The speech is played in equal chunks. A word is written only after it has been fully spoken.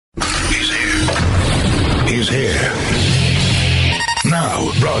here.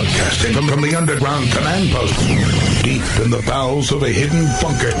 Now, broadcasting from the underground command post, deep in the bowels of a hidden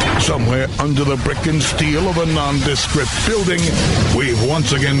bunker, somewhere under the brick and steel of a nondescript building, we've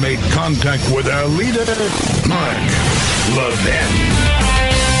once again made contact with our leader, Mark Levin.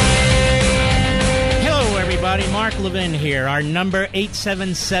 Everybody, Mark Levin here. Our number,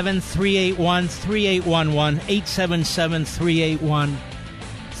 877-381-3811,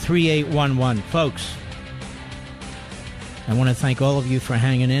 877-381-3811. Folks, I want to thank all of you for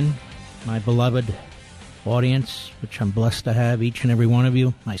hanging in, my beloved audience, which I'm blessed to have, each and every one of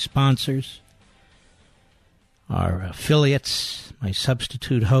you, my sponsors, our affiliates, my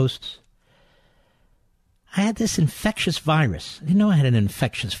substitute hosts. I had this infectious virus. I didn't know I had an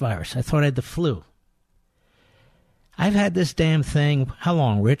infectious virus. I thought I had the flu. I've had this damn thing, how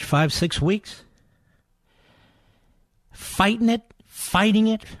long, Rich? 5-6 weeks? Fighting it.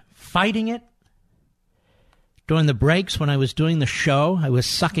 During the breaks when I was doing the show, I was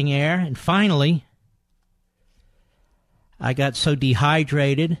sucking air, and finally, I got so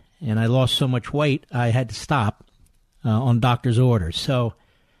dehydrated and I lost so much weight, I had to stop on doctor's orders. So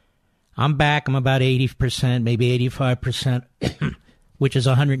I'm back. I'm about 80%, maybe 85%, which is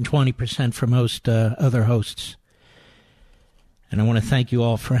 120% for most other hosts. And I want to thank you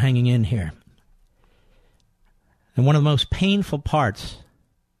all for hanging in here. And one of the most painful parts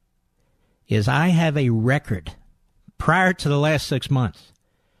is I have a record prior to the last 6 months.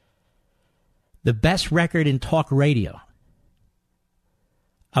 The best record in talk radio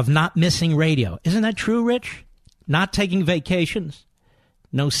of not missing radio. Isn't that true, Rich? Not taking vacations,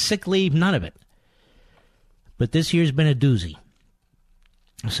 no sick leave, none of it. But this year's been a doozy.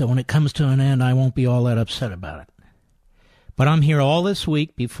 So when it comes to an end, I won't be all that upset about it. But I'm here all this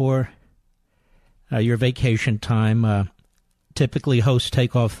week before your vacation time. Typically hosts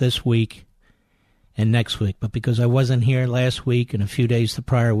take off this week and next week. But because I wasn't here last week and a few days the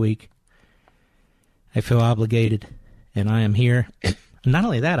prior week, I feel obligated, and I am here. Not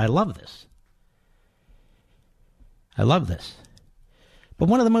only that, I love this. But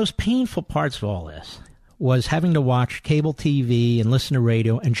one of the most painful parts of all this was having to watch cable TV and listen to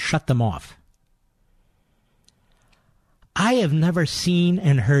radio and shut them off. I have never seen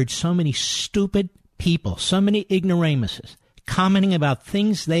and heard so many stupid people, so many ignoramuses, commenting about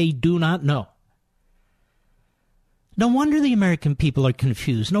things they do not know. No wonder the American people are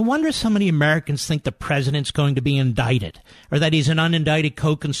confused. No wonder so many Americans think the president's going to be indicted, or that he's an unindicted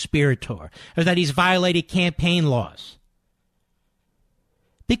co-conspirator, or that he's violated campaign laws.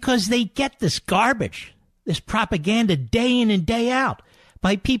 Because they get this garbage, this propaganda day in and day out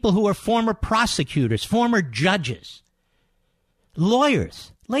by people who are former prosecutors, former judges,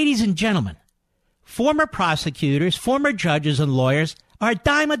 lawyers. Ladies and gentlemen, former prosecutors, former judges, and lawyers are a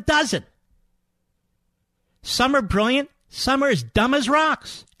dime a dozen. Some are brilliant, some are as dumb as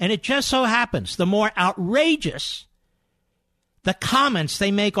rocks. And it just so happens, the more outrageous the comments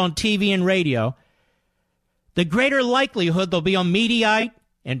they make on TV and radio, the greater likelihood they'll be on Mediaite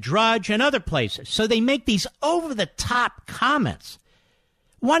and Drudge and other places. So they make these over-the-top comments.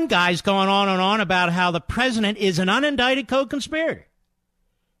 One guy's going on and on about how the president is an unindicted co-conspirator.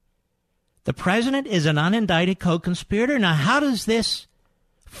 The president is an unindicted co-conspirator? Now, how does this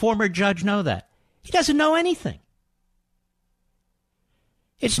former judge know that? He doesn't know anything.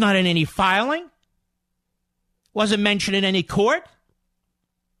 It's not in any filing. Wasn't mentioned in any court.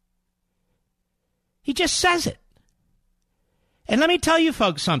 He just says it. And let me tell you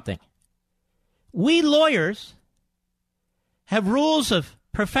folks something. We lawyers have rules of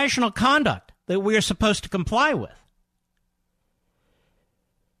professional conduct that we are supposed to comply with.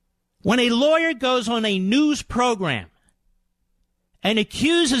 When a lawyer goes on a news program and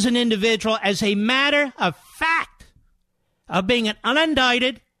accuses an individual as a matter of fact of being an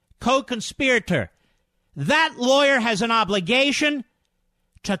unindicted co-conspirator, that lawyer has an obligation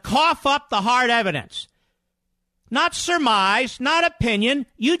to cough up the hard evidence. Not surmise, not opinion.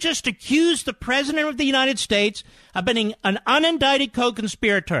 You just accused the President of the United States of being an unindicted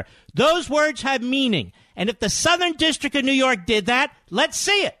co-conspirator. Those words have meaning. And if the Southern District of New York did that, let's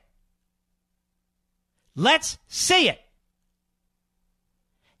see it. Let's see it.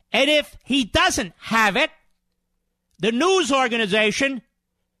 And if he doesn't have it, the news organization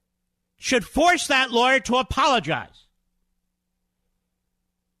should force that lawyer to apologize.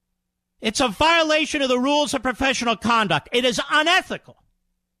 It's a violation of the rules of professional conduct. It is unethical.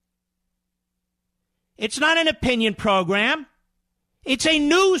 It's not an opinion program. It's a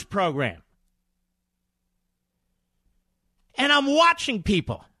news program. And I'm watching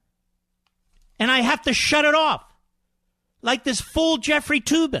people. And I have to shut it off. Like this fool Jeffrey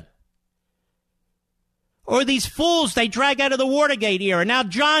Toobin. Or these fools they drag out of the Watergate era. Now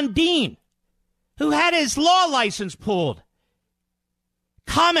John Dean, who had his law license pulled,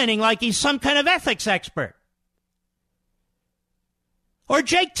 commenting like he's some kind of ethics expert. Or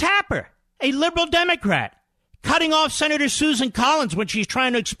Jake Tapper, a liberal Democrat, cutting off Senator Susan Collins when she's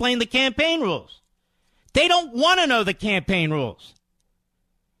trying to explain the campaign rules. They don't want to know the campaign rules.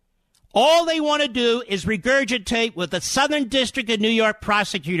 All they want to do is regurgitate what the Southern District of New York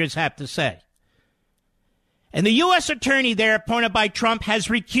prosecutors have to say. And the U.S. attorney there appointed by Trump has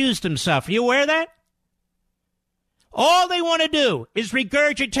recused himself. Are you aware of that? All they want to do is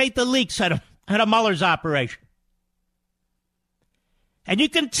regurgitate the leaks out of Mueller's operation. And you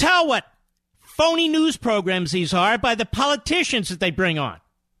can tell what phony news programs these are by the politicians that they bring on.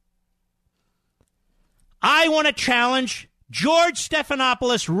 I want to challenge George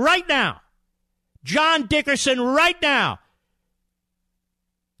Stephanopoulos right now, John Dickerson right now,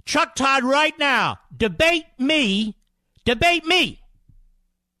 Chuck Todd right now. Debate me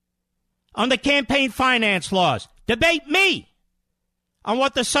on the campaign finance laws. Debate me on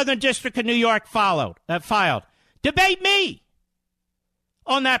what the Southern District of New York filed. Debate me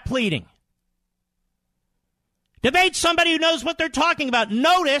on that pleading. Debate somebody who knows what they're talking about.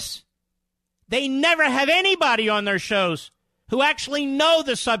 Notice they never have anybody on their shows who actually know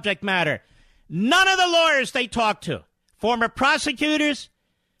the subject matter. None of the lawyers they talk to, former prosecutors,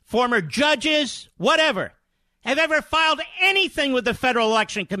 former judges, whatever, have ever filed anything with the Federal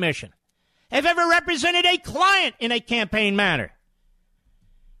Election Commission, have ever represented a client in a campaign matter.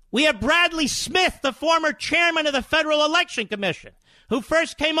 We have Bradley Smith, the former chairman of the Federal Election Commission, who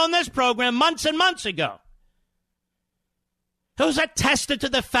first came on this program months and months ago, who's attested to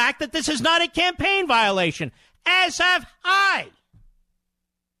the fact that this is not a campaign violation, as have I,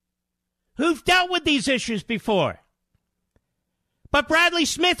 who've dealt with these issues before. But Bradley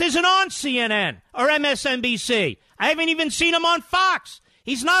Smith isn't on CNN or MSNBC. I haven't even seen him on Fox.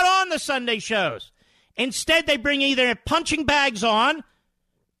 He's not on the Sunday shows. Instead, they bring either punching bags on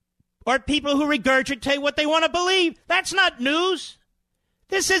or people who regurgitate what they want to believe. That's not news.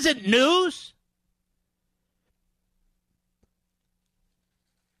 This isn't news.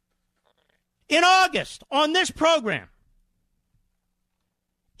 In August, on this program,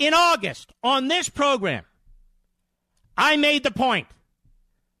 I made the point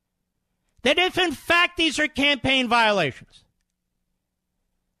that if, in fact, these are campaign violations,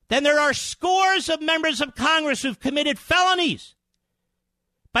 then there are scores of members of Congress who've committed felonies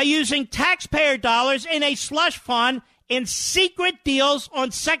by using taxpayer dollars in a slush fund in secret deals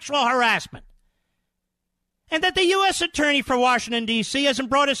on sexual harassment. And that the U.S. Attorney for Washington, D.C. hasn't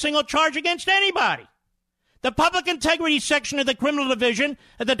brought a single charge against anybody. The Public Integrity Section of the Criminal Division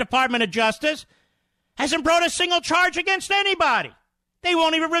of the Department of Justice hasn't brought a single charge against anybody. They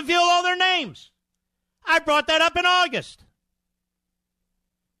won't even reveal all their names. I brought that up in August.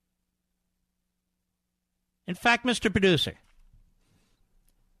 In fact, Mr. Producer,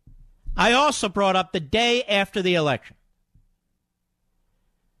 I also brought up the day after the election.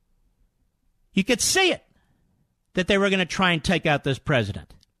 You could see it, that they were going to try and take out this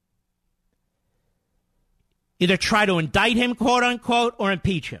president. Either try to indict him, quote unquote, or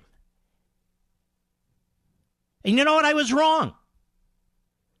impeach him. And you know what? I was wrong.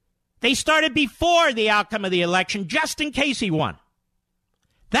 They started before the outcome of the election, just in case he won.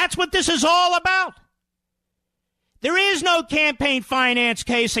 That's what this is all about. There is no campaign finance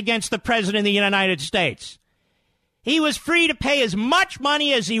case against the President of the United States. He was free to pay as much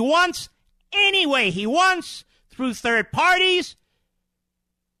money as he wants, any way he wants, through third parties,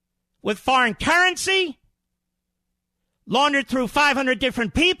 with foreign currency, laundered through 500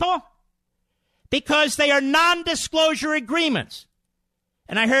 different people, because they are non-disclosure agreements.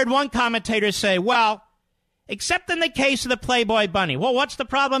 And I heard one commentator say, well, except in the case of the Playboy Bunny. Well, what's the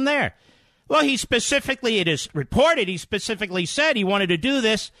problem there? Well, it is reported, he specifically said he wanted to do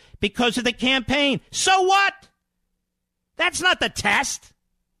this because of the campaign. So what? That's not the test.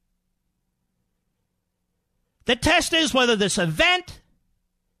 The test is whether this event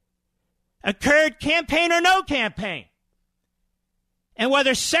occurred campaign or no campaign, and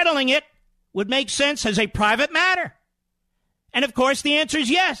whether settling it would make sense as a private matter. And, of course, the answer is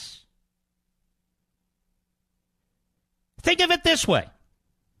yes. Think of it this way.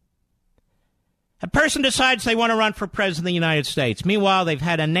 A person decides they want to run for president of the United States. Meanwhile, they've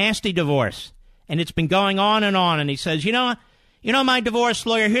had a nasty divorce, and it's been going on, and he says, you know, my divorce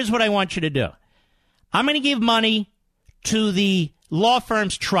lawyer, here's what I want you to do. I'm going to give money to the law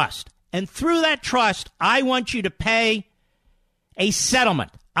firm's trust, and through that trust, I want you to pay a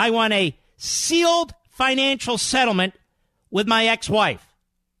settlement. I want a sealed financial settlement with my ex-wife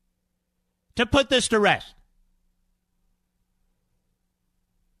to put this to rest.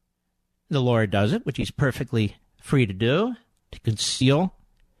 the lawyer does it, which he's perfectly free to do, to conceal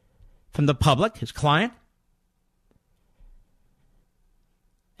from the public, his client,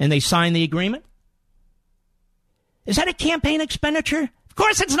 and they sign the agreement. Is that a campaign expenditure? Of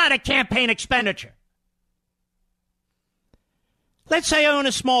course it's not a campaign expenditure. Let's say I own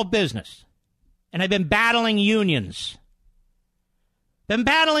a small business, and I've been battling unions. And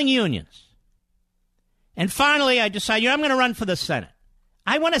finally I decide, I'm going to run for the Senate.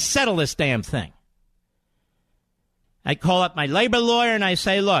 I want to settle this damn thing. I call up my labor lawyer and I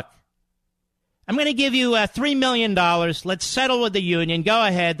say, look, I'm going to give you $3 million. Let's settle with the union. Go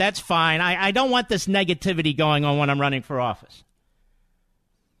ahead. That's fine. I don't want this negativity going on when I'm running for office.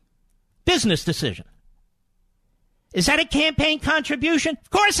 Business decision. Is that a campaign contribution? Of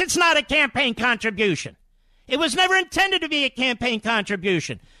course it's not a campaign contribution. It was never intended to be a campaign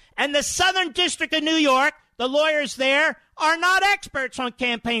contribution. And the Southern District of New York, the lawyers there, are not experts on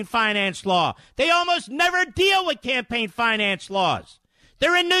campaign finance law. They almost never deal with campaign finance laws.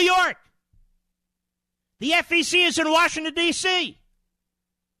 They're in New York. The FEC is in Washington, D.C.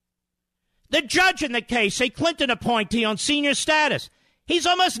 The judge in the case, a Clinton appointee on senior status, he's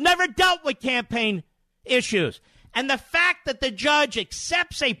almost never dealt with campaign issues. And the fact that the judge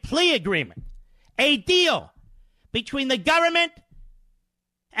accepts a plea agreement, a deal between the government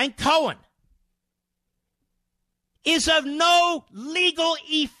and Cohen, is of no legal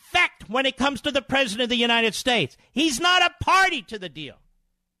effect when it comes to the President of the United States. He's not a party to the deal.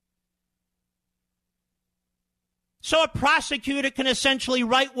 So a prosecutor can essentially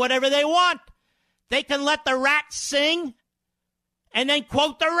write whatever they want. They can let the rat sing and then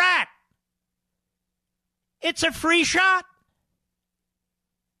quote the rat. It's a free shot.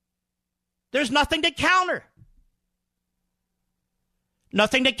 There's nothing to counter.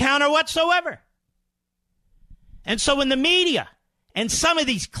 Nothing to counter whatsoever. And so in the media, and some of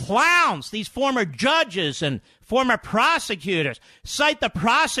these clowns, these former judges and former prosecutors, cite the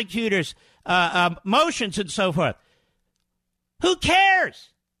prosecutors' motions and so forth. Who cares?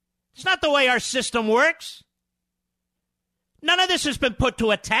 It's not the way our system works. None of this has been put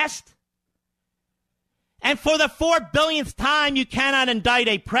to a test. And for the 4 billionth time, you cannot indict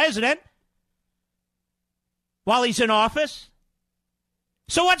a president while he's in office.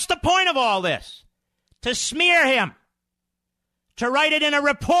 So what's the point of all this? To smear him, to write it in a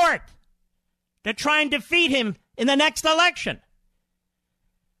report, to try and defeat him in the next election.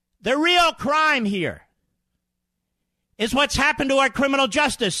 The real crime here is what's happened to our criminal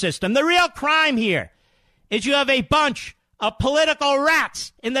justice system. The real crime here is you have a bunch of political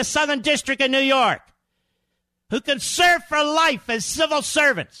rats in the Southern District of New York who can serve for life as civil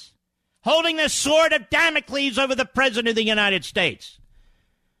servants, holding the sword of Damocles over the President of the United States.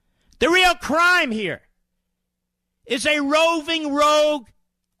 The real crime here is a roving, rogue,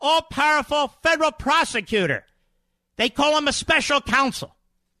 all-powerful federal prosecutor. They call him a special counsel.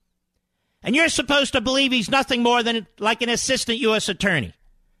 And you're supposed to believe he's nothing more than like an assistant U.S. attorney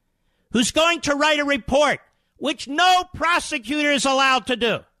who's going to write a report, which no prosecutor is allowed to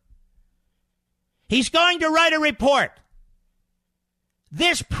do. He's going to write a report.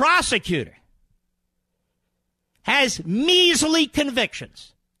 This prosecutor has measly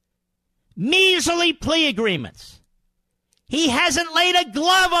convictions, measly plea agreements. He hasn't laid a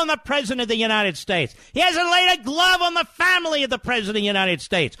glove on the President of the United States. He hasn't laid a glove on the family of the President of the United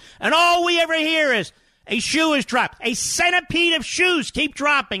States. And all we ever hear is a shoe is dropped. A centipede of shoes keep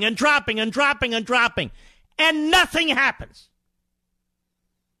dropping and dropping and dropping and dropping. And nothing happens.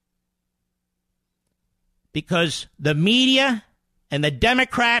 Because the media and the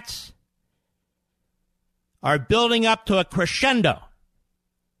Democrats are building up to a crescendo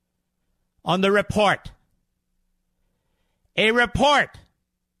on the report. A report,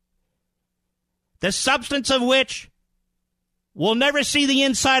 the substance of which will never see the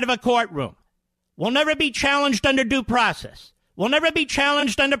inside of a courtroom, will never be challenged under due process, will never be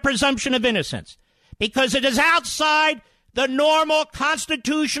challenged under presumption of innocence, because it is outside the normal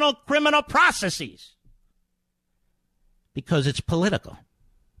constitutional criminal processes, because it's political.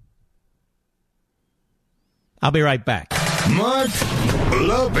 I'll be right back. Mark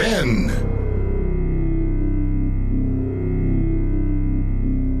Levin.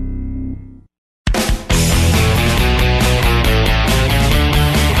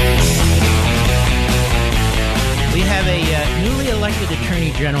 We have a newly elected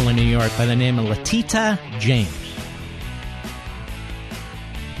attorney general in New York by the name of Letitia James.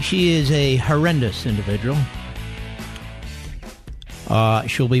 She is a horrendous individual.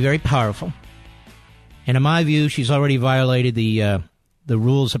 She'll be very powerful. And in my view, she's already violated the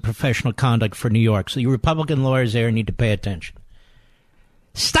rules of professional conduct for New York. So you Republican lawyers there need to pay attention.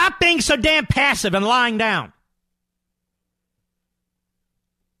 Stop being so damn passive and lying down.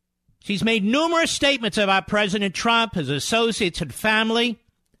 She's made numerous statements about President Trump, his associates and family,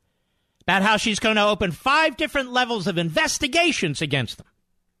 about how she's going to open 5 different levels of investigations against them.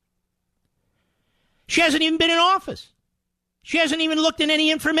 She hasn't even been in office. She hasn't even looked in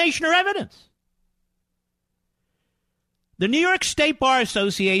any information or evidence. The New York State Bar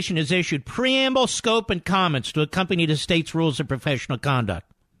Association has issued preamble, scope, and comments to accompany the state's rules of professional conduct.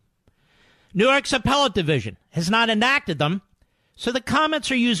 New York's Appellate Division has not enacted them, so the comments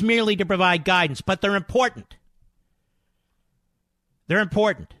are used merely to provide guidance, but they're important. They're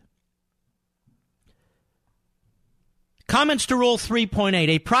important. Comments to Rule 3.8.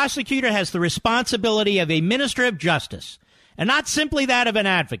 A prosecutor has the responsibility of a minister of justice, and not simply that of an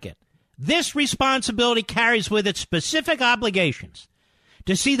advocate. This responsibility carries with it specific obligations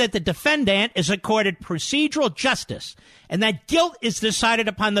to see that the defendant is accorded procedural justice and that guilt is decided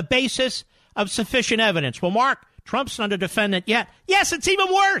upon the basis of sufficient evidence. Well, Mark, Trump's not a defendant yet. Yes, it's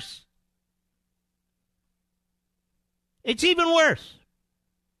even worse. It's even worse.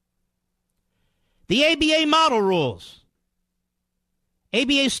 The ABA model rules.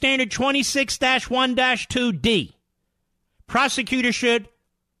 ABA Standard 26-1-2D. Prosecutors should,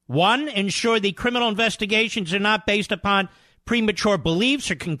 1, ensure the criminal investigations are not based upon premature beliefs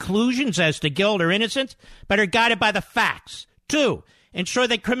or conclusions as to guilt or innocence, but are guided by the facts. 2, ensure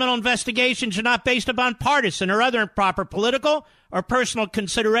that criminal investigations are not based upon partisan or other improper political or personal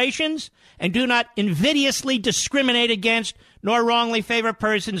considerations and do not invidiously discriminate against nor wrongly favor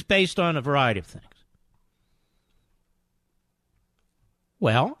persons based on a variety of things.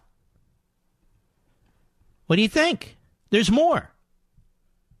 Well, what do you think? There's more.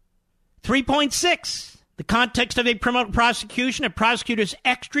 3.6. The context of a criminal prosecution, a prosecutor's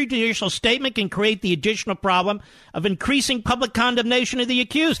extrajudicial statement can create the additional problem of increasing public condemnation of the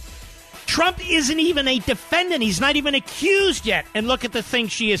accused. Trump isn't even a defendant. He's not even accused yet. And look at the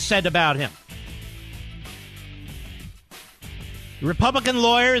things she has said about him. Republican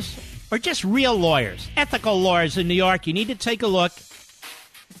lawyers, or just real lawyers, ethical lawyers in New York, you need to take a look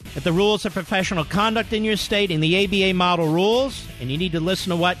at the rules of professional conduct in your state and the ABA model rules, and you need to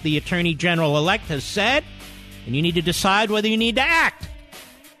listen to what the Attorney General-elect has said, and you need to decide whether you need to act.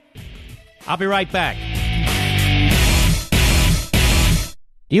 I'll be right back.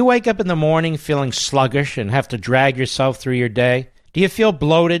 Do you wake up in the morning feeling sluggish and have to drag yourself through your day? Do you feel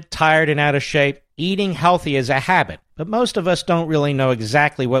bloated, tired, and out of shape? Eating healthy is a habit, but most of us don't really know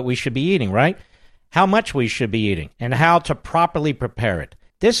exactly what we should be eating, right? How much we should be eating, and how to properly prepare it.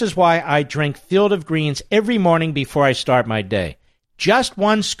 This is why I drink Field of Greens every morning before I start my day. Just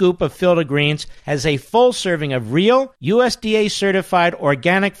 1 scoop of Field of Greens has a full serving of real, USDA-certified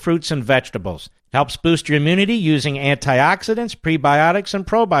organic fruits and vegetables. It helps boost your immunity using antioxidants, prebiotics, and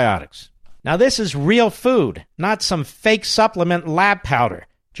probiotics. Now, this is real food, not some fake supplement lab powder.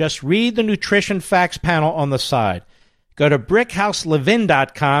 Just read the nutrition facts panel on the side. Go to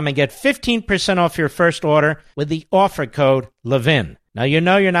BrickhouseLevin.com and get 15% off your first order with the offer code LEVIN. Now, you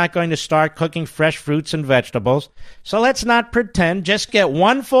know you're not going to start cooking fresh fruits and vegetables, so let's not pretend. Just get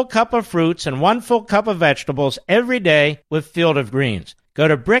 1 full cup of fruits and 1 full cup of vegetables every day with Field of Greens. Go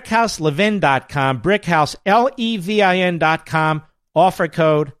to BrickhouseLevin.com, BrickhouseLevin.com, offer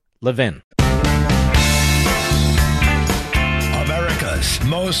code LEVIN. America's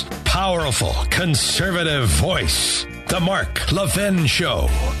most powerful conservative voice. The Mark Levin Show.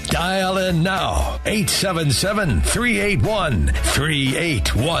 Dial in now.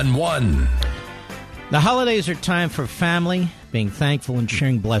 877-381-3811. The holidays are time for family, being thankful, and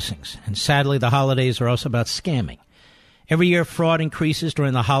sharing blessings. And sadly, the holidays are also about scamming. Every year, fraud increases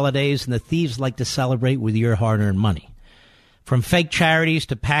during the holidays, and the thieves like to celebrate with your hard-earned money. From fake charities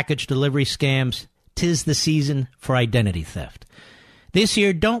to package delivery scams, 'tis the season for identity theft. This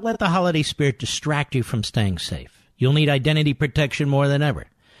year, don't let the holiday spirit distract you from staying safe. You'll need identity protection more than ever.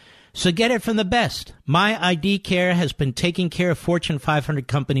 So get it from the best. My ID Care has been taking care of Fortune 500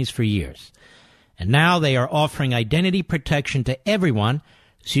 companies for years. And now they are offering identity protection to everyone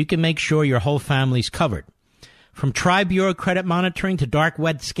so you can make sure your whole family's covered. From Tri-Bureau credit monitoring to dark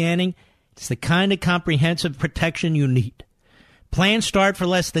web scanning, it's the kind of comprehensive protection you need. Plans start for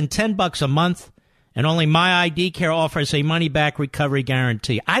less than $10 a month, and only My ID Care offers a money-back recovery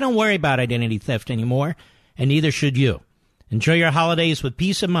guarantee. I don't worry about identity theft anymore, and neither should you. Enjoy your holidays with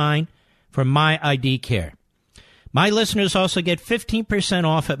peace of mind from My ID Care. My listeners also get 15%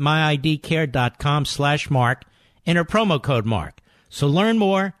 off at myidcare.com/Mark. Enter promo code Mark. So learn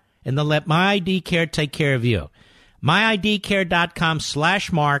more and then let My ID Care take care of you.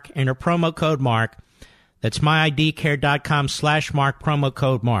 myidcare.com/Mark. Enter promo code Mark. That's myidcare.com/Mark, promo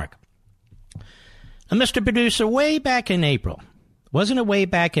code Mark. Now, Mr. Producer, way back in April, wasn't it way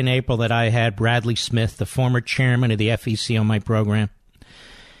back in April that I had Bradley Smith, the former chairman of the FEC, on my program?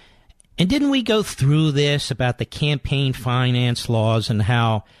 And didn't we go through this about the campaign finance laws and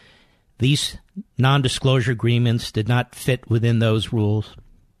how these non-disclosure agreements did not fit within those rules?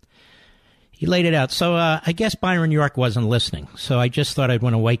 He laid it out. So I guess Byron York wasn't listening, so I just thought I'd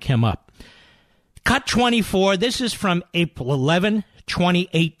want to wake him up. Cut 24. This is from April 11,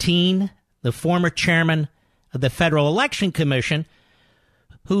 2018. The former chairman of the Federal Election Commission,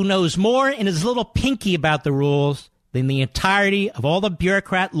 who knows more in his little pinky about the rules than the entirety of all the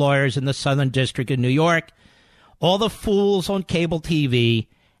bureaucrat lawyers in the Southern District of New York, all the fools on cable TV,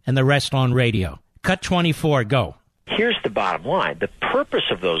 and the rest on radio. Cut 24, go. Here's the bottom line. The purpose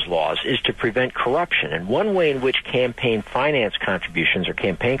of those laws is to prevent corruption. And one way in which campaign finance contributions or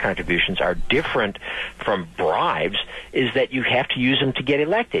campaign contributions are different from bribes is that you have to use them to get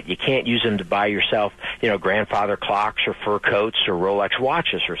elected. You can't use them to buy yourself, grandfather clocks or fur coats or Rolex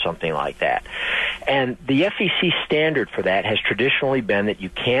watches or something like that. And the FEC standard for that has traditionally been that you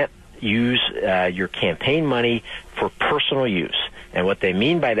can't use your campaign money for personal use. And what they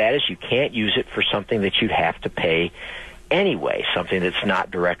mean by that is you can't use it for something that you'd have to pay anyway, something that's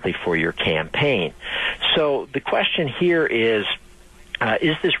not directly for your campaign. So the question here is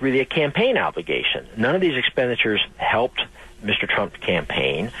this really a campaign obligation? None of these expenditures helped Mr. Trump's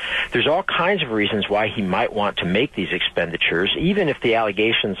campaign. There's all kinds of reasons why he might want to make these expenditures, even if the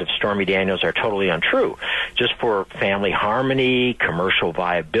allegations of Stormy Daniels are totally untrue, just for family harmony, commercial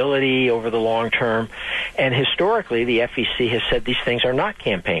viability over the long term. And historically, the FEC has said these things are not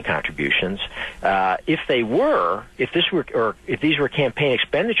campaign contributions. If these were campaign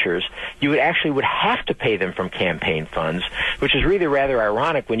expenditures, you would have to pay them from campaign funds, which is really rather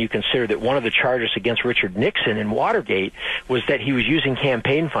ironic when you consider that one of the charges against Richard Nixon in Watergate was that he was using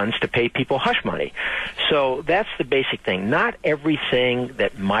campaign funds to pay people hush money. So that's the basic thing. Not everything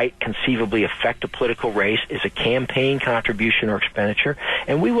that might conceivably affect a political race is a campaign contribution or expenditure,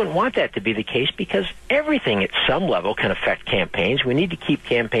 and we wouldn't want that to be the case because everything at some level can affect campaigns. We need to keep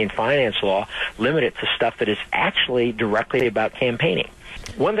campaign finance law limited to stuff that is actually directly about campaigning.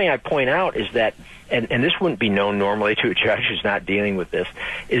 One thing I point out is that, and this wouldn't be known normally to a judge who's not dealing with this,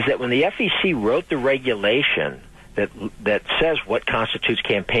 is that when the FEC wrote the regulation that says what constitutes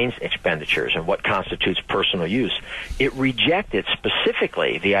campaign expenditures and what constitutes personal use, it rejected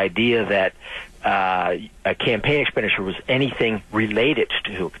specifically the idea that a campaign expenditure was anything related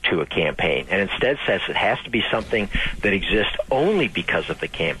to a campaign, and instead says it has to be something that exists only because of the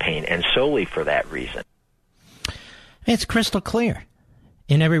campaign and solely for that reason. It's crystal clear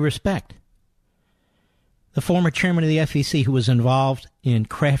in every respect. The former chairman of the FEC who was involved in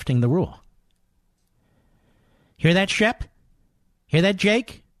crafting the rule. Hear that, Shep? Hear that,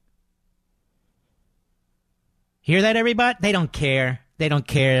 Jake? Hear that, everybody? They don't care. They don't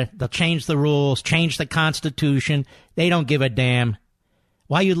care. They'll change the rules, change the Constitution. They don't give a damn.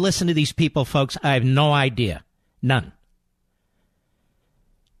 Why you listen to these people, folks, I have no idea. None.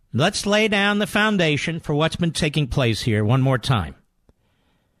 Let's lay down the foundation for what's been taking place here one more time.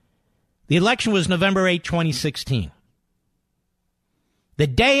 The election was November 8, 2016. The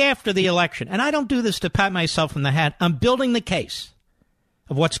day after the election, and I don't do this to pat myself on the head, I'm building the case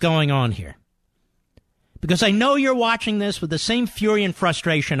of what's going on here. Because I know you're watching this with the same fury and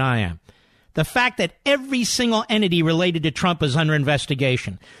frustration I am. The fact that every single entity related to Trump is under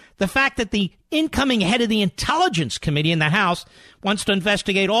investigation. The fact that the incoming head of the Intelligence Committee in the House wants to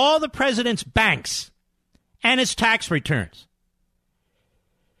investigate all the president's banks and his tax returns.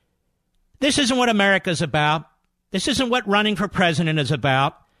 This isn't what America's about. This isn't what running for president is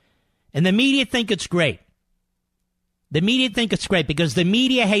about. And the media think it's great. The media think it's great because the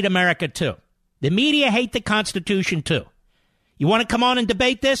media hate America too. The media hate the Constitution too. You want to come on and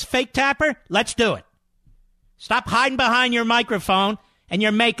debate this, fake tapper? Let's do it. Stop hiding behind your microphone and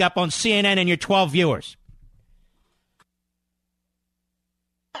your makeup on CNN and your 12 viewers.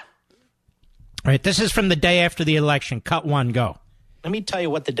 All right, this is from the day after the election. Cut one, go. Let me tell you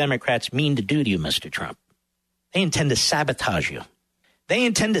what the Democrats mean to do to you, Mr. Trump. They intend to sabotage you. They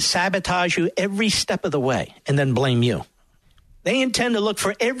intend to sabotage you every step of the way and then blame you. They intend to look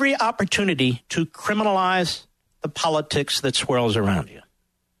for every opportunity to criminalize the politics that swirls around you.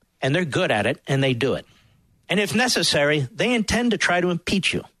 And they're good at it, and they do it. And if necessary, they intend to try to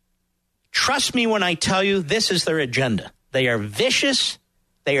impeach you. Trust me when I tell you this is their agenda. They are vicious.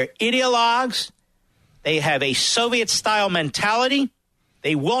 They are ideologues. They have a Soviet-style mentality.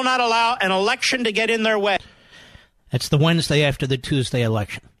 They will not allow an election to get in their way. That's the Wednesday after the Tuesday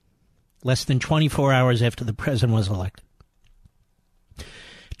election. less than 24 hours after the president was elected.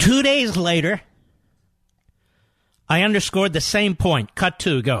 2 days later, I underscored the same point. Cut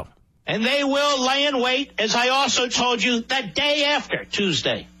 2, go. And they will lay in wait, as I also told you, the day after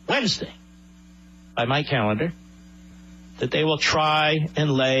Tuesday, Wednesday, by my calendar, that they will try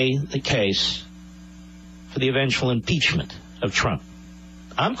and lay the case for the eventual impeachment of Trump.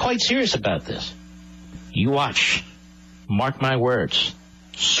 I'm quite serious about this. You watch. Mark my words.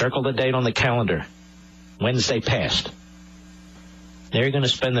 Circle the date on the calendar. Wednesday past. They're going to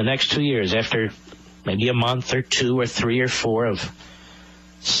spend the next 2 years, after maybe a month or 2 or 3 or 4 of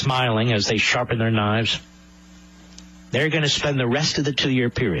smiling as they sharpen their knives, they're going to spend the rest of the 2-year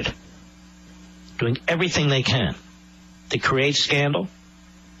period doing everything they can to create scandal,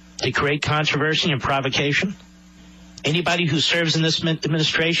 to create controversy and provocation. Anybody who serves in this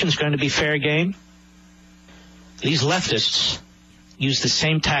administration is going to be fair game. These leftists use the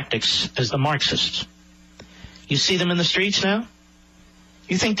same tactics as the Marxists. You see them in the streets now?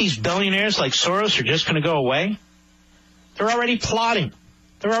 You think these billionaires like Soros are just going to go away? They're already plotting.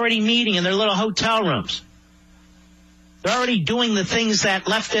 They're already meeting in their little hotel rooms. They're already doing the things that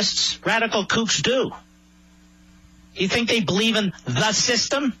leftists, radical kooks do. You think they believe in the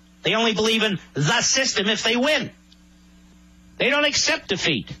system? They only believe in the system if they win. They don't accept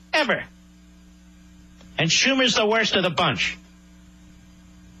defeat, ever. And Schumer's the worst of the bunch.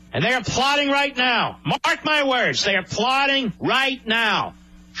 And they are plotting right now. Mark my words, they are plotting right now,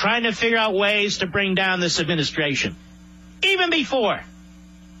 trying to figure out ways to bring down this administration, even before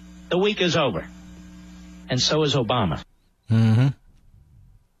the week is over. And so is Obama. Mm-hmm.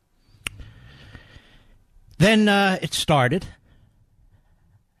 Then it started.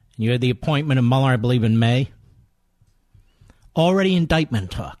 You had the appointment of Mueller, I believe, in May. Already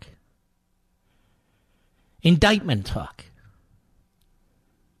indictment talk. Indictment talk.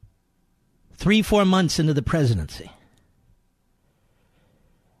 3-4 months into the presidency.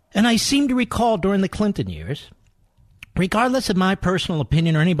 And I seem to recall during the Clinton years, regardless of my personal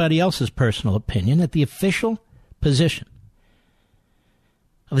opinion or anybody else's personal opinion, that the official position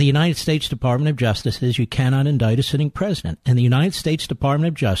of the United States Department of Justice is you cannot indict a sitting president. And the United States Department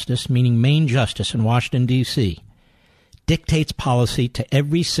of Justice, meaning Main Justice in Washington, D.C., dictates policy to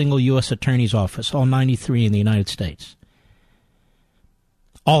every single U.S. Attorney's office, all 93 in the United States.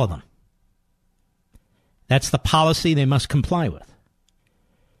 All of them. That's the policy they must comply with.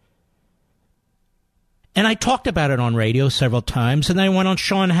 And I talked about it on radio several times, and then I went on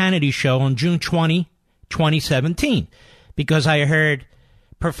Sean Hannity's show on June 20, 2017, because I heard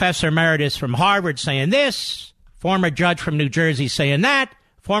Professor Emeritus from Harvard saying this, former judge from New Jersey saying that,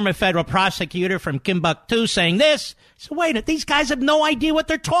 former federal prosecutor from Timbuktu saying this. So wait a minute, these guys have no idea what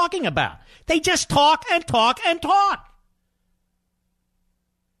they're talking about. They just talk and talk and talk.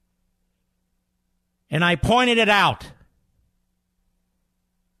 And I pointed it out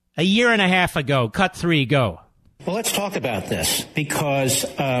a year and a half ago. Cut 3, go. Well, let's talk about this, because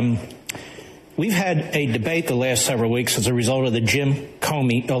we've had a debate the last several weeks as a result of the Jim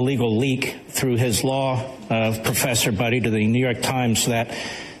Comey illegal leak through his law professor buddy to the New York Times that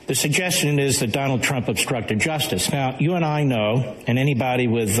the suggestion is that Donald Trump obstructed justice. Now, you and I know, and anybody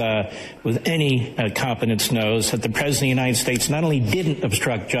with any competence knows, that the President of the United States not only didn't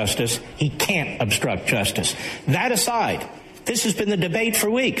obstruct justice, he can't obstruct justice. That aside, this has been the debate for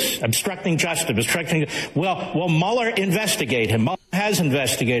weeks. Obstructing justice, will Mueller investigate him? Mueller has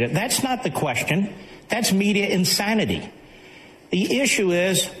investigated. That's not the question. That's media insanity. The issue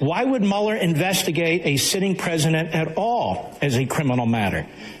is, why would Mueller investigate a sitting president at all as a criminal matter?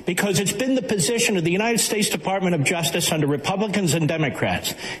 Because it's been the position of the United States Department of Justice under Republicans and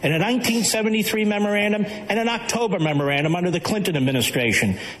Democrats in a 1973 memorandum and an October memorandum under the Clinton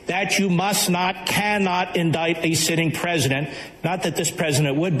administration that you cannot indict a sitting president. Not that this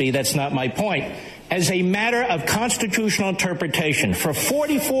president would be, that's not my point. As a matter of constitutional interpretation, for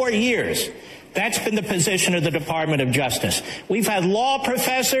 44 years, that's been the position of the Department of Justice. We've had law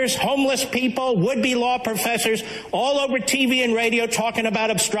professors, homeless people, would-be law professors all over TV and radio talking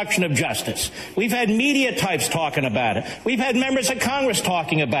about obstruction of justice. We've had media types talking about it. We've had members of Congress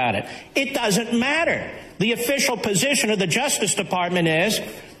talking about it. It doesn't matter. The official position of the Justice Department is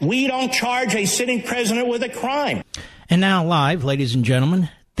we don't charge a sitting president with a crime. And now live, ladies and gentlemen,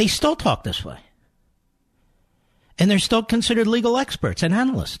 they still talk this way. And they're still considered legal experts and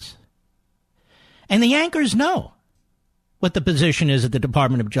analysts. And the anchors know what the position is at the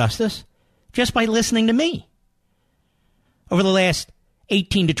Department of Justice just by listening to me over the last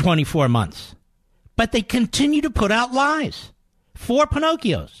 18 to 24 months. But they continue to put out lies. 4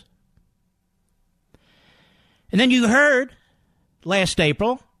 Pinocchios. And then you heard last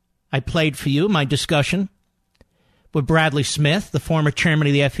April, I played for you my discussion with Bradley Smith, the former chairman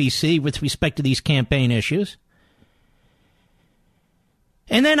of the FEC, with respect to these campaign issues.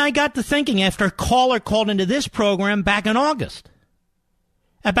 And then I got to thinking after a caller called into this program back in August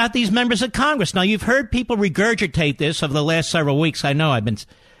about these members of Congress. Now, you've heard people regurgitate this over the last several weeks. I know I've been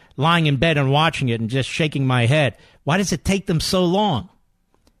lying in bed and watching it and just shaking my head. Why does it take them so long?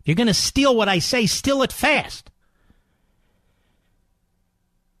 If you're going to steal what I say, steal it fast.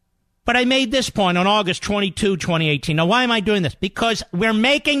 But I made this point on August 22, 2018. Now, why am I doing this? Because we're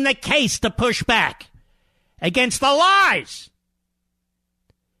making the case to push back against the lies.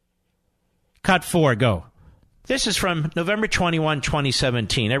 Cut 4, go. This is from November 21,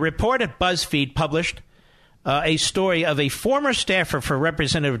 2017. A report at BuzzFeed published a story of a former staffer for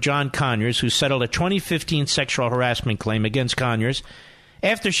Representative John Conyers who settled a 2015 sexual harassment claim against Conyers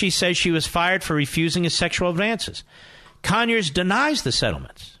after she says she was fired for refusing his sexual advances. Conyers denies the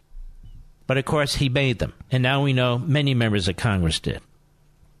settlements. But, of course, he made them. And now we know many members of Congress did.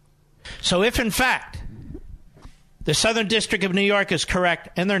 So if, in fact, the Southern District of New York is correct,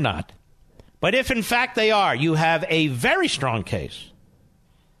 and they're not, but if, in fact, they are, you have a very strong case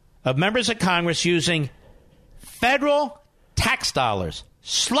of members of Congress using federal tax dollars,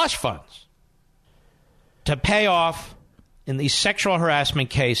 slush funds, to pay off in these sexual harassment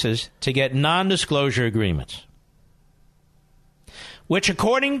cases to get non-disclosure agreements, which,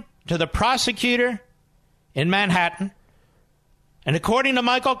 according to the prosecutor in Manhattan, and according to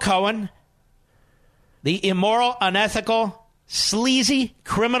Michael Cohen, the immoral, unethical, sleazy,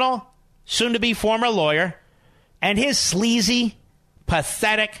 criminal, soon-to-be former lawyer, and his sleazy,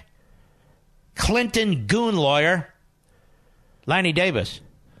 pathetic Clinton goon lawyer, Lanny Davis,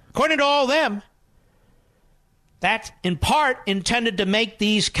 according to all of them, that's in part intended to make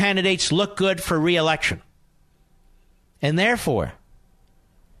these candidates look good for re-election. And therefore,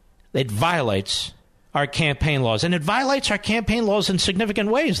 it violates our campaign laws. And it violates our campaign laws in significant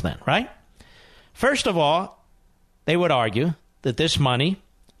ways then, right? First of all, they would argue that this money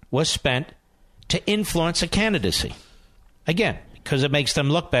was spent to influence a candidacy. Again, because it makes them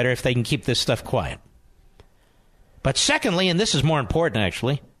look better if they can keep this stuff quiet. But secondly, and this is more important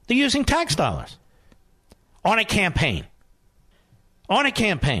actually, they're using tax dollars on a campaign. On a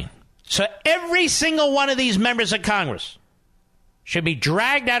campaign. So every single one of these members of Congress should be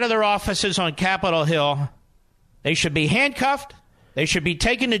dragged out of their offices on Capitol Hill. They should be handcuffed. They should be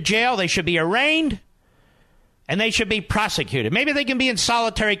taken to jail. They should be arraigned. And they should be prosecuted. Maybe they can be in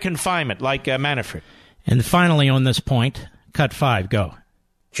solitary confinement like Manafort. And finally on this point, cut 5, go.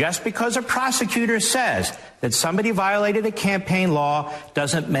 Just because a prosecutor says that somebody violated a campaign law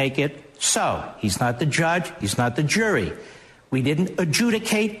doesn't make it so. He's not the judge. He's not the jury. We didn't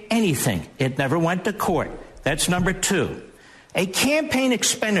adjudicate anything. It never went to court. That's number 2. A campaign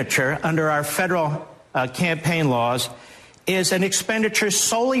expenditure under our federal campaign laws is an expenditure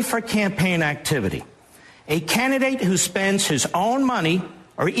solely for campaign activity. A candidate who spends his own money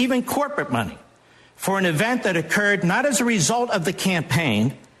or even corporate money for an event that occurred not as a result of the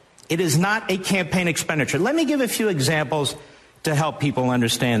campaign, it is not a campaign expenditure. Let me give a few examples to help people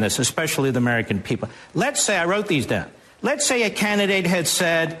understand this, especially the American people. Let's say, I wrote these down. Let's say a candidate had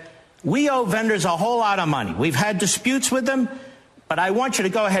said, we owe vendors a whole lot of money. We've had disputes with them, but I want you to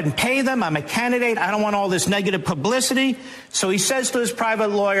go ahead and pay them. I'm a candidate. I don't want all this negative publicity. So he says to his private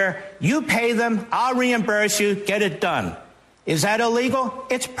lawyer, you pay them, I'll reimburse you, get it done. Is that illegal?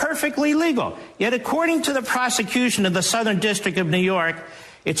 It's perfectly legal. Yet according to the prosecution of the Southern District of New York,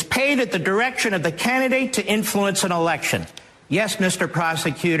 it's paid at the direction of the candidate to influence an election. Yes, Mr.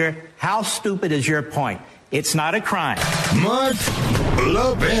 Prosecutor, how stupid is your point? It's not a crime. Mark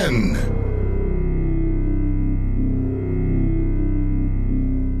Levin.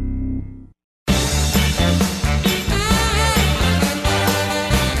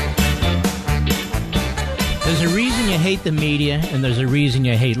 There's a reason you hate the media, and there's a reason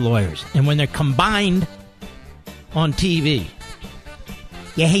you hate lawyers. And when they're combined on TV,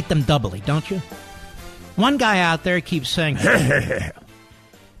 you hate them doubly, don't you? One guy out there keeps saying,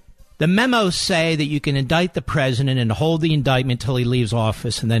 the memos say that you can indict the president and hold the indictment until he leaves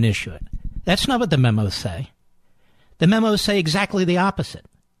office and then issue it. That's not what the memos say. The memos say exactly the opposite.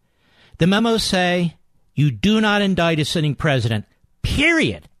 The memos say you do not indict a sitting president,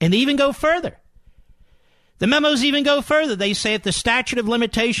 period. And they even go further. The memos even go further. They say if the statute of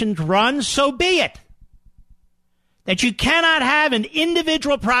limitations runs, so be it. That you cannot have an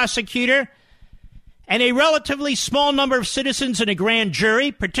individual prosecutor and a relatively small number of citizens in a grand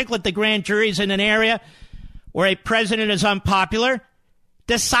jury, particularly if the grand jury is in an area where a president is unpopular,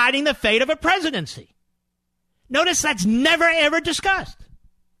 deciding the fate of a presidency. Notice that's never, ever discussed.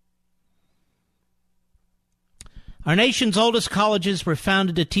 Our nation's oldest colleges were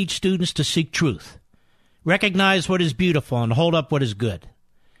founded to teach students to seek truth, recognize what is beautiful, and hold up what is good.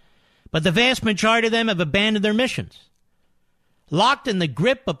 But the vast majority of them have abandoned their missions. Locked in the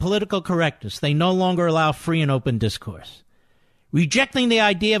grip of political correctness, they no longer allow free and open discourse. Rejecting the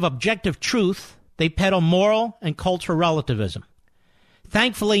idea of objective truth, they peddle moral and cultural relativism.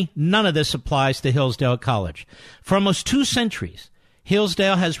 Thankfully, none of this applies to Hillsdale College. For almost 2 centuries,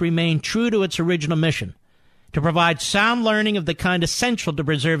 Hillsdale has remained true to its original mission, to provide sound learning of the kind essential to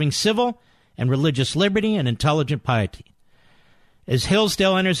preserving civil and religious liberty and intelligent piety. As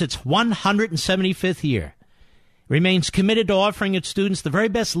Hillsdale enters its 175th year, it remains committed to offering its students the very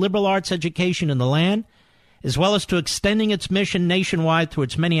best liberal arts education in the land, as well as to extending its mission nationwide through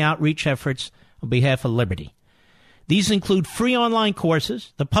its many outreach efforts on behalf of liberty. These include free online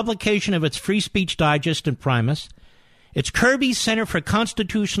courses, the publication of its Free Speech Digest and Primus, its Kirby Center for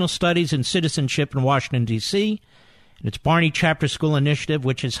Constitutional Studies and Citizenship in Washington, D.C., and its Barney Chapter School Initiative,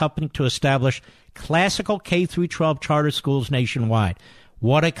 which is helping to establish classical K-12 charter schools nationwide.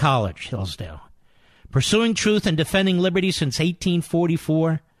 What a college, Hillsdale. Pursuing truth and defending liberty since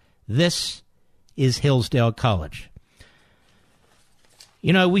 1844, this is Hillsdale College.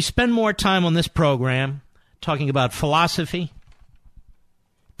 You know, we spend more time on this program talking about philosophy,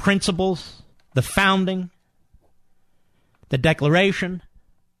 principles, the founding, the Declaration,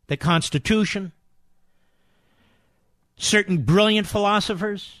 the Constitution, certain brilliant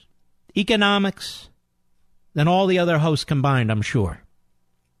philosophers, economics, than all the other hosts combined, I'm sure.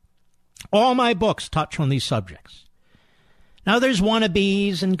 All my books touch on these subjects. Now, there's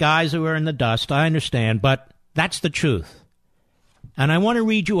wannabes and guys who are in the dust, I understand, but that's the truth. And I want to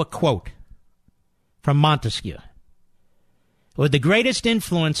read you a quote from Montesquieu, who had the greatest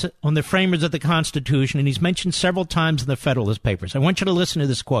influence on the framers of the Constitution, and he's mentioned several times in the Federalist Papers. I want you to listen to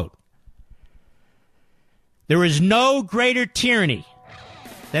this quote. There is no greater tyranny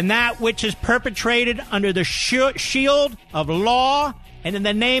than that which is perpetrated under the shield of law and in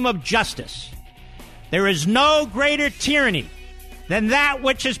the name of justice. There is no greater tyranny than that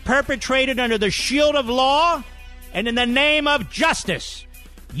which is perpetrated under the shield of law and in the name of justice.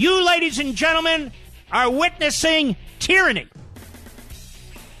 You, ladies and gentlemen, are witnessing tyranny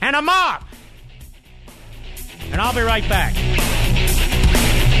and a mob. And I'll be right back.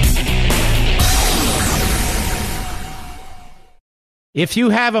 If you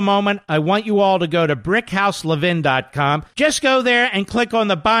have a moment, I want you all to go to BrickhouseLevin.com. Just go there and click on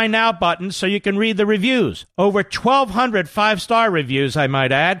the Buy Now button so you can read the reviews. Over 1,200 5-star reviews, I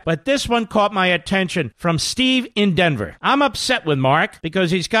might add, but this one caught my attention from Steve in Denver. I'm upset with Mark because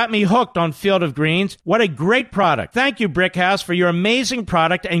he's got me hooked on Field of Greens. What a great product. Thank you, Brickhouse, for your amazing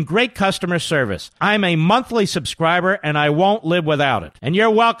product and great customer service. I'm a monthly subscriber and I won't live without it. And you're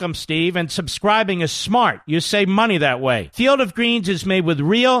welcome, Steve, and subscribing is smart. You save money that way. Field of Greens is made with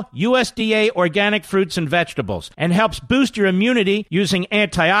real USDA organic fruits and vegetables and helps boost your immunity using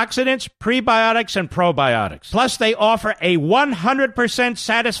antioxidants, prebiotics, and probiotics. Plus, they offer a 100%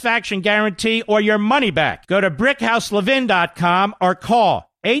 satisfaction guarantee or your money back. Go to BrickhouseLevin.com or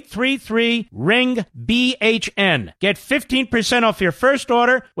call 833-RING-BHN. Get 15% off your first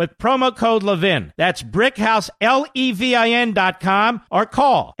order with promo code Levin. That's BrickhouseLevin.com or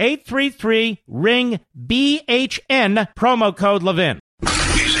call 833-RING-BHN, promo code Levin.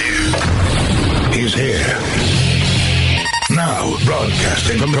 He's here. Now,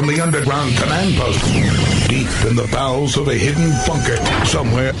 broadcasting from the underground command post, deep in the bowels of a hidden bunker,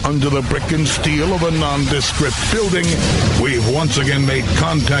 somewhere under the brick and steel of a nondescript building, we've once again made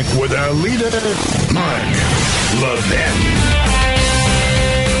contact with our leader, Mark Levin.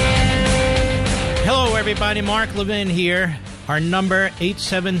 Hello, everybody. Mark Levin here. Our number,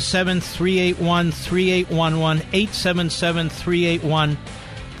 877-381-3811,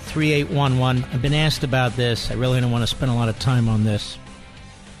 877-381-3811. I've been asked about this. I really don't want to spend a lot of time on this.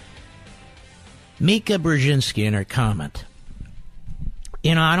 Mika Brzezinski in her comment.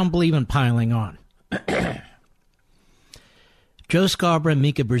 You know, I don't believe in piling on. Joe Scarborough and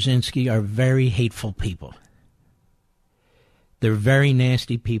Mika Brzezinski are very hateful people. They're very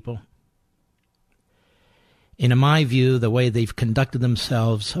nasty people. And in my view, the way they've conducted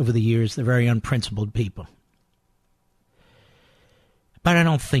themselves over the years, they're very unprincipled people. But I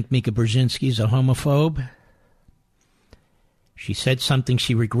don't think Mika Brzezinski is a homophobe. She said something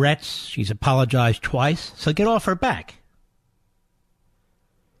she regrets. She's apologized twice. So get off her back.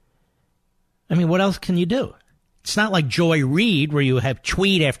 I mean, what else can you do? It's not like Joy Reid where you have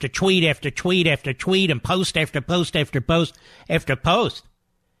tweet after tweet after tweet after tweet and post after post after post after post.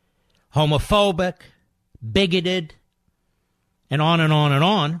 Homophobic, bigoted, and on and on and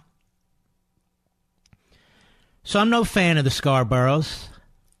on. So I'm no fan of the Scarboroughs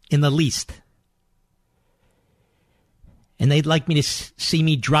in the least. And they'd like me to see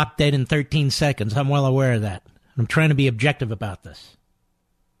me drop dead in 13 seconds. I'm well aware of that. I'm trying to be objective about this.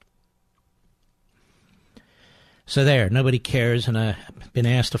 So there, nobody cares, and I've been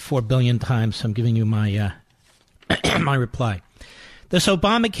asked 4 billion times, so I'm giving you my my reply. This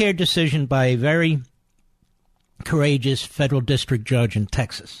Obamacare decision by a very courageous federal district judge in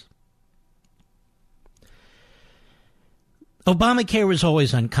Texas. Obamacare was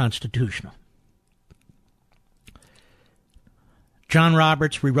always unconstitutional. John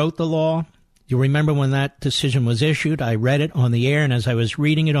Roberts rewrote the law. You'll remember when that decision was issued. I read it on the air, and as I was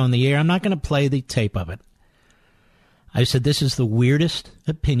reading it on the air, I'm not going to play the tape of it. I said, this is the weirdest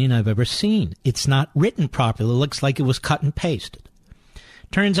opinion I've ever seen. It's not written properly. It looks like it was cut and pasted.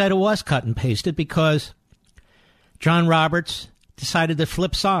 Turns out it was cut and pasted because John Roberts decided to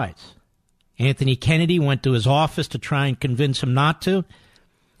flip sides. Anthony Kennedy went to his office to try and convince him not to,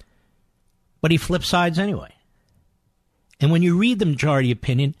 but he flipped sides anyway. And when you read the majority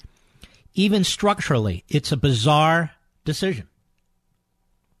opinion, even structurally, it's a bizarre decision.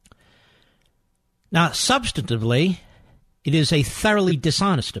 Now, substantively, it is a thoroughly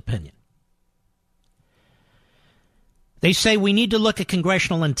dishonest opinion. They say we need to look at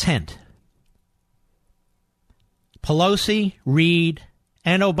congressional intent. Pelosi, Reid,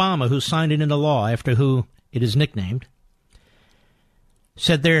 and Obama, who signed it into law after who it is nicknamed,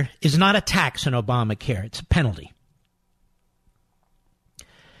 said there is not a tax in Obamacare. It's a penalty.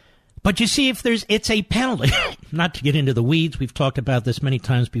 But you see, if it's a penalty, not to get into the weeds, we've talked about this many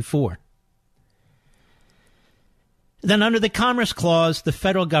times before, then under the Commerce Clause, the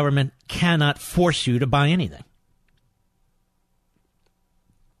federal government cannot force you to buy anything.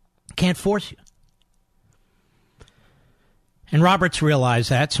 Can't force you. And Roberts realized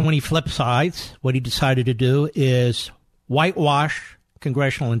that, so when he flipped sides, what he decided to do is whitewash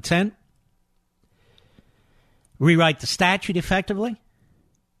congressional intent, rewrite the statute effectively,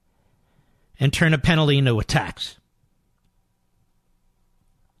 and turn a penalty into a tax.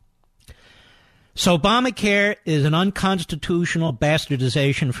 So Obamacare is an unconstitutional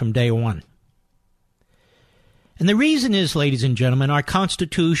bastardization from day one. And the reason is, ladies and gentlemen, our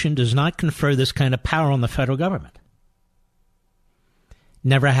Constitution does not confer this kind of power on the federal government.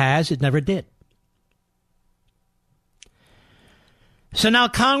 Never has, it never did. So now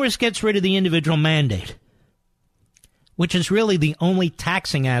Congress gets rid of the individual mandate, which is really the only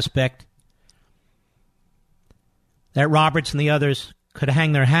taxing aspect that Roberts and the others could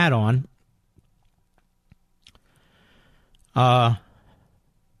hang their hat on,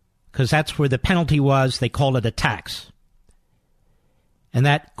 because that's where the penalty was. They called it a tax. And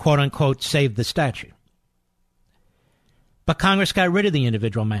that, quote-unquote, saved the statute. But Congress got rid of the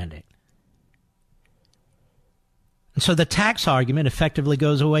individual mandate. And so the tax argument effectively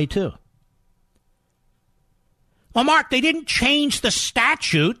goes away, too. Well, Mark, they didn't change the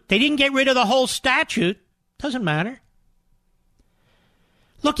statute. They didn't get rid of the whole statute. Doesn't matter.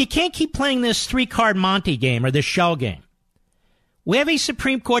 Look, you can't keep playing this three-card Monte game or this shell game. We have a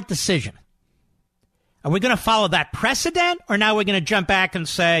Supreme Court decision. Are we going to follow that precedent, or now we're going to jump back and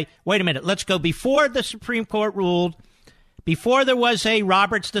say, wait a minute, let's go before the Supreme Court ruled, before there was a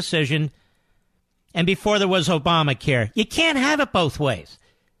Roberts decision, and before there was Obamacare? You can't have it both ways.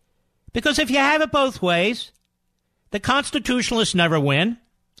 Because if you have it both ways, the constitutionalists never win,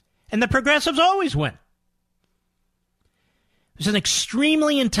 and the progressives always win. It's an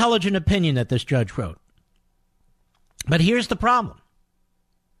extremely intelligent opinion that this judge wrote. But here's the problem.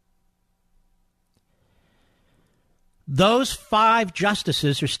 Those 5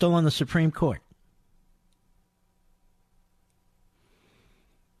 justices are still on the Supreme Court.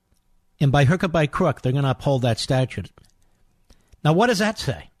 And by hook or by crook, they're going to uphold that statute. Now, what does that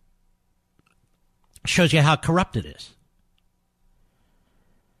say? It shows you how corrupt it is.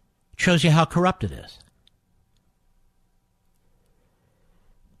 It shows you how corrupt it is.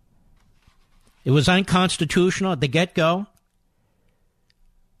 It was unconstitutional at the get-go.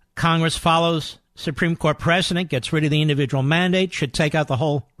 Congress follows Supreme Court precedent, gets rid of the individual mandate, should take out the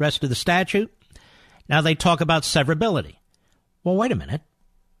whole rest of the statute. Now they talk about severability. Well, wait a minute.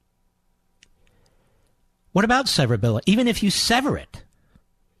 What about severability? Even if you sever it,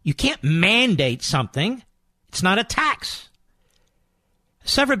 you can't mandate something. It's not a tax.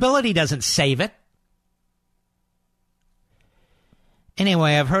 Severability doesn't save it.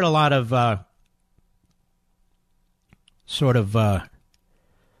 Anyway, I've heard a lot of off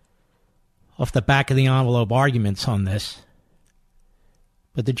the back of the envelope arguments on this.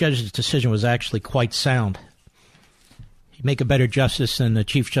 But the judge's decision was actually quite sound. He'd make a better justice than the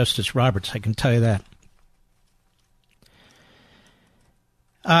Chief Justice Roberts, I can tell you that.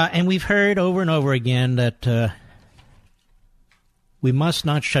 And we've heard over and over again that we must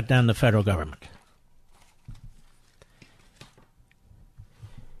not shut down the federal government.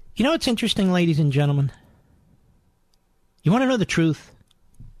 You know what's interesting, ladies and gentlemen? You want to know the truth?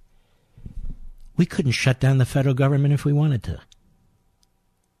 We couldn't shut down the federal government if we wanted to.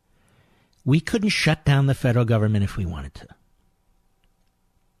 We couldn't shut down the federal government if we wanted to.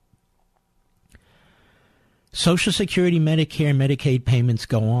 Social Security, Medicare, Medicaid payments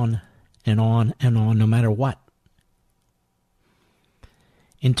go on and on and on, no matter what,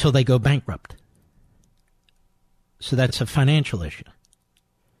 until they go bankrupt. So that's a financial issue,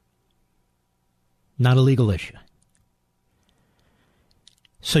 not a legal issue.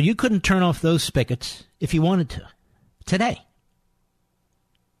 So you couldn't turn off those spigots if you wanted to today.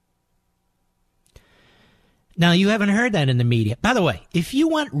 Now, you haven't heard that in the media. By the way, if you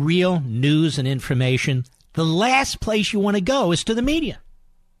want real news and information, the last place you want to go is to the media.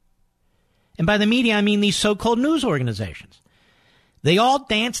 And by the media, I mean these so-called news organizations. They all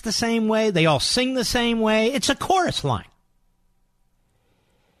dance the same way. They all sing the same way. It's a chorus line.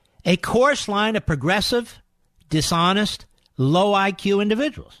 A chorus line of progressive, dishonest, low IQ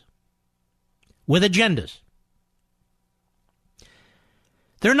individuals with agendas.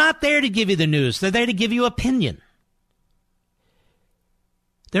 They're not there to give you the news. They're there to give you opinion.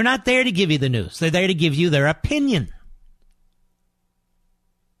 They're not there to give you the news. They're there to give you their opinion.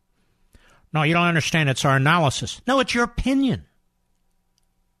 No, you don't understand. It's our analysis. No, it's your opinion.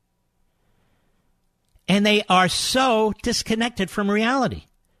 And they are so disconnected from reality.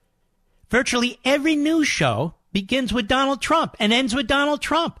 Virtually every news show begins with Donald Trump and ends with Donald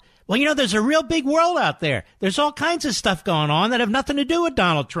Trump. Well, you know, there's a real big world out there. There's all kinds of stuff going on that have nothing to do with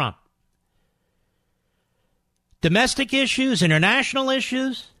Donald Trump. Domestic issues, international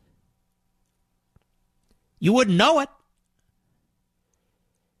issues. You wouldn't know it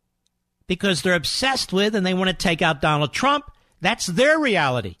because they're obsessed with and they want to take out Donald Trump. That's their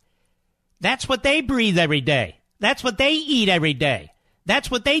reality. That's what they breathe every day. That's what they eat every day.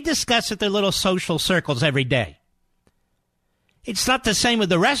 That's what they discuss at their little social circles every day. It's not the same with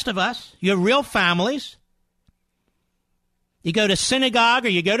the rest of us. You have real families. You go to synagogue or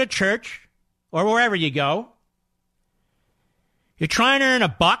you go to church or wherever you go. You're trying to earn a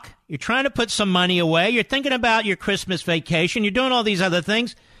buck. You're trying to put some money away. You're thinking about your Christmas vacation. You're doing all these other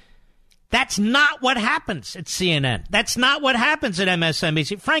things. That's not what happens at CNN. That's not what happens at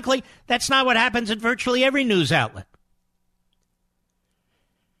MSNBC. Frankly, that's not what happens at virtually every news outlet.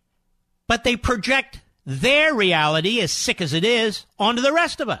 But they project their reality, as sick as it is, onto the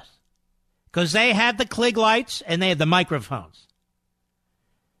rest of us. Because they have the Klieg lights and they have the microphones.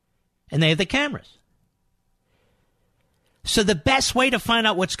 And they have the cameras. So the best way to find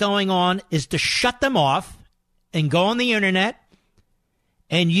out what's going on is to shut them off and go on the internet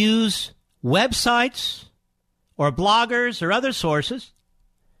and use websites or bloggers or other sources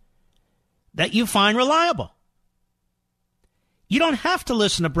that you find reliable. You don't have to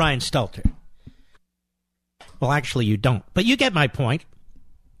listen to Brian Stelter. Well, actually, you don't. But you get my point.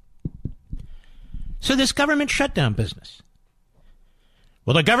 So this government shutdown business.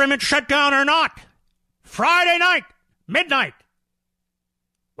 Will the government shut down or not? Friday night, midnight.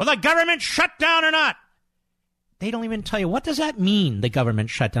 Will the government shut down or not? They don't even tell you. What does that mean, the government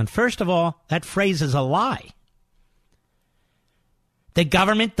shutdown? First of all, that phrase is a lie. The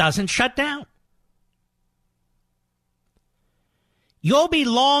government doesn't shut down. You'll be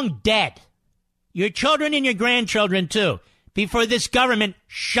long dead. Your children and your grandchildren, too, before this government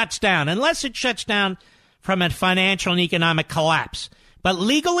shuts down, unless it shuts down from a financial and economic collapse. But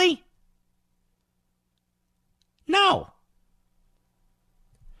legally, no.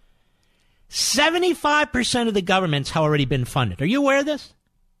 75% of the government's already been funded. Are you aware of this?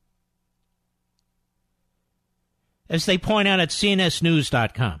 As they point out at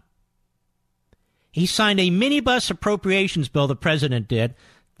cnsnews.com. He signed a minibus appropriations bill, the president did,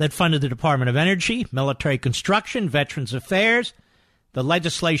 that funded the Department of Energy, military construction, Veterans Affairs, the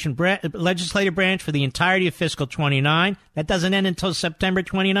legislative branch for the entirety of fiscal 29. That doesn't end until September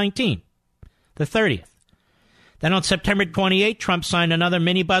 2019, the 30th. Then on September 28, Trump signed another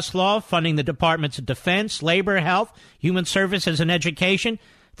minibus law funding the Departments of Defense, Labor, Health, Human Services, and Education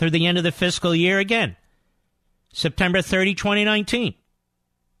through the end of the fiscal year again, September 30, 2019.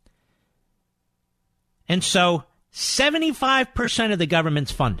 And so 75% of the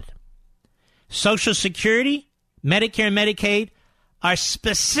government's funded. Social Security, Medicare, and Medicaid are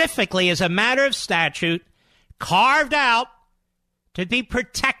specifically, as a matter of statute, carved out to be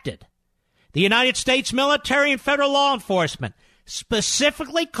protected. The United States military and federal law enforcement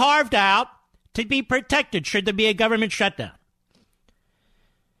specifically carved out to be protected should there be a government shutdown.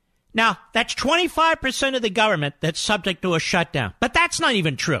 Now, that's 25% of the government that's subject to a shutdown. But that's not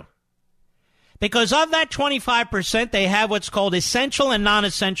even true. Because of that 25%, they have what's called essential and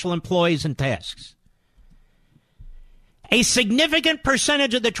non-essential employees and tasks. A significant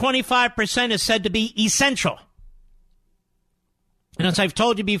percentage of the 25% is said to be essential. And as I've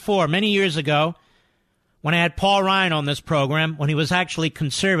told you before, many years ago, when I had Paul Ryan on this program, when he was actually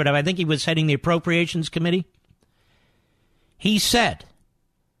conservative, I think he was heading the Appropriations Committee, he said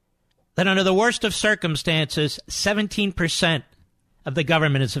that under the worst of circumstances, 17% of the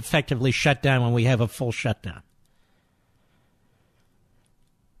government is effectively shut down when we have a full shutdown.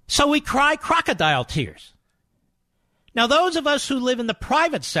 So we cry crocodile tears. Now, those of us who live in the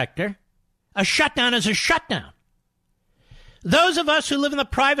private sector, a shutdown is a shutdown. Those of us who live in the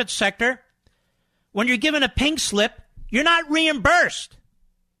private sector, when you're given a pink slip, you're not reimbursed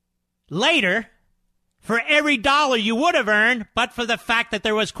later for every dollar you would have earned, but for the fact that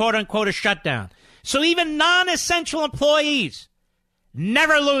there was, quote unquote, a shutdown. So even non-essential employees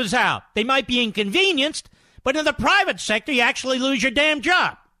never lose out. They might be inconvenienced, but in the private sector, you actually lose your damn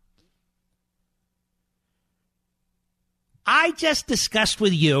job. I just discussed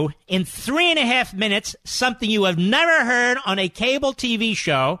with you in 3.5 minutes something you have never heard on a cable TV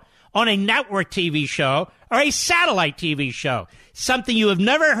show, on a network TV show, or a satellite TV show. Something you have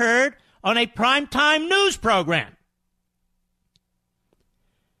never heard on a primetime news program.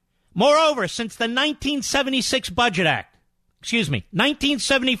 Moreover, since the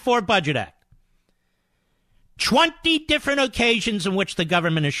 1974 Budget Act, 20 different occasions in which the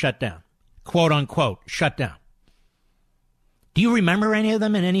government is shut down. Quote unquote, shut down. Do you remember any of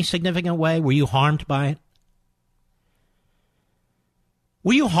them in any significant way? Were you harmed by it?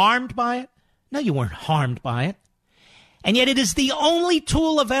 Were you harmed by it? No, you weren't harmed by it. And yet it is the only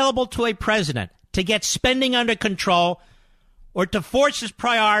tool available to a president to get spending under control or to force his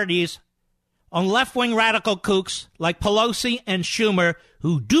priorities on left-wing radical kooks like Pelosi and Schumer,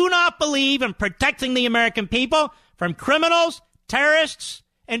 who do not believe in protecting the American people from criminals, terrorists,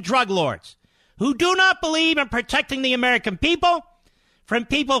 and drug lords, who do not believe in protecting the American people from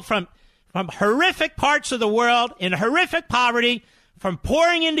horrific parts of the world in horrific poverty, from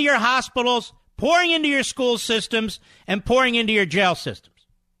pouring into your hospitals, pouring into your school systems, and pouring into your jail systems.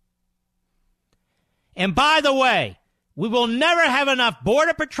 And by the way, we will never have enough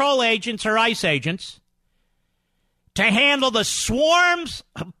Border Patrol agents or ICE agents to handle the swarms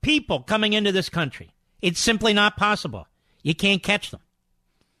of people coming into this country. It's simply not possible. You can't catch them.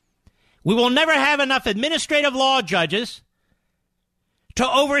 We will never have enough administrative law judges to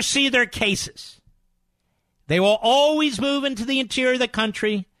oversee their cases. They will always move into the interior of the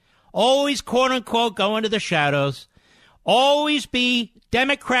country, always, quote unquote, go into the shadows, always be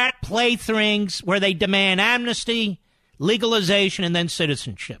Democrat playthings where they demand amnesty, legalization, and then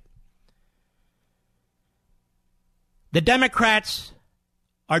citizenship. The Democrats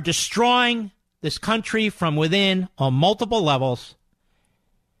are destroying this country from within on multiple levels.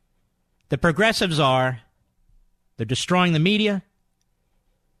 The progressives are. They're destroying the media,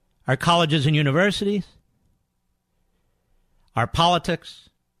 our colleges and universities, our politics,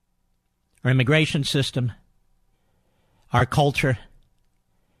 our immigration system, our culture,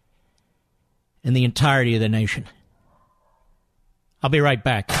 and the entirety of the nation. I'll be right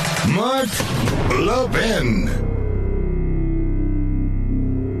back. Mark Levin.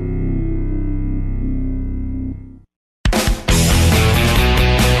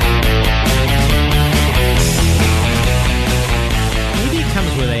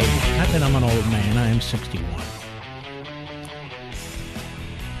 And I'm an old man. I am 61.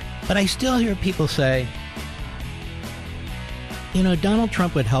 But I still hear people say, you know, Donald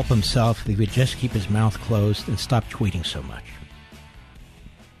Trump would help himself if he would just keep his mouth closed and stop tweeting so much.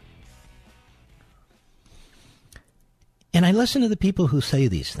 And I listen to the people who say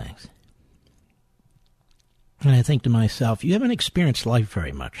these things. And I think to myself, you haven't experienced life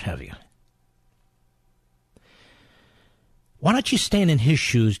very much, have you? Why don't you stand in his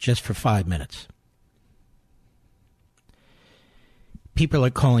shoes just for 5 minutes? People are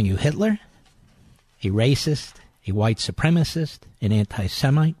calling you Hitler, a racist, a white supremacist, an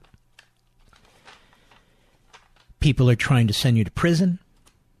anti-Semite. People are trying to send you to prison.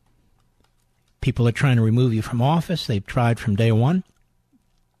 People are trying to remove you from office. They've tried from day one.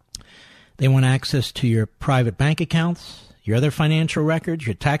 They want access to your private bank accounts, your other financial records,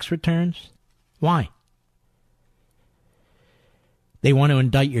 your tax returns. Why? They want to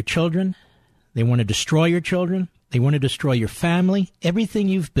indict your children. They want to destroy your children. They want to destroy your family. Everything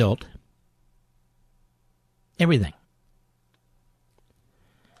you've built. Everything.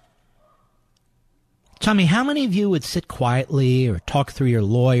 Tell me, how many of you would sit quietly or talk through your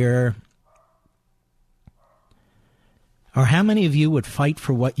lawyer? Or how many of you would fight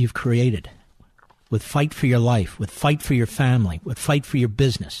for what you've created? Would fight for your life, would fight for your family, would fight for your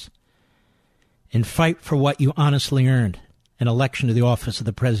business, and fight for what you honestly earned, an election to the office of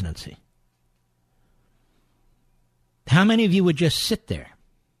the presidency? How many of you would just sit there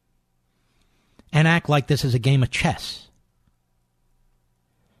and act like this is a game of chess?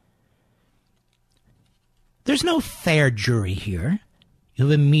 There's no fair jury here. You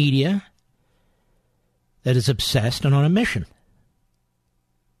have a media that is obsessed and on a mission.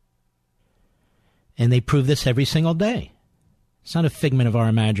 And they prove this every single day. It's not a figment of our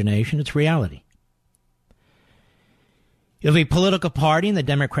imagination, it's reality. You have a political party in the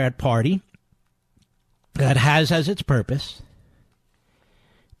Democrat Party that has as its purpose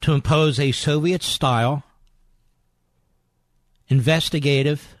to impose a Soviet-style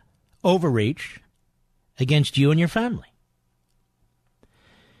investigative overreach against you and your family.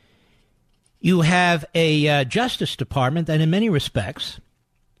 You have a Justice Department that in many respects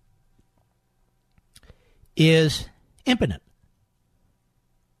is impotent,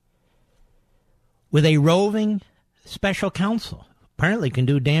 with a roving special counsel. Apparently can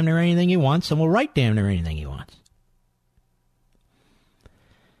do damn near anything he wants and will write damn near anything he wants.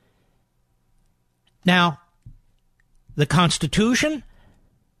 Now, the Constitution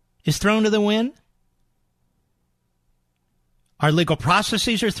is thrown to the wind. Our legal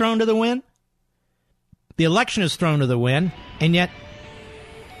processes are thrown to the wind. The election is thrown to the wind, and yet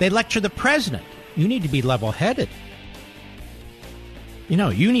they lecture the president. You need to be level-headed. You know,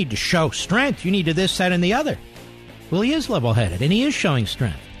 you need to show strength. You need to this, that, and the other. Well, he is level-headed, and he is showing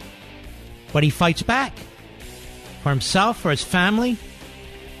strength. But he fights back for himself, for his family,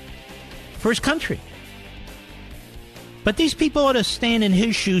 for his country. But these people ought to stand in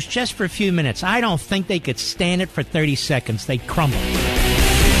his shoes just for a few minutes. I don't think they could stand it for 30 seconds. They'd crumble.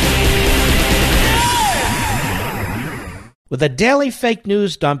 With a daily fake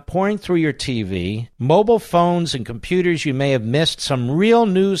news dump pouring through your TV, mobile phones, and computers, you may have missed some real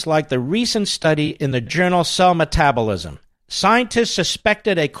news like the recent study in the journal Cell Metabolism. Scientists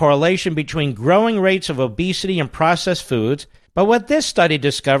suspected a correlation between growing rates of obesity and processed foods, but what this study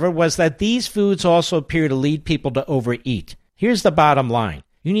discovered was that these foods also appear to lead people to overeat. Here's the bottom line.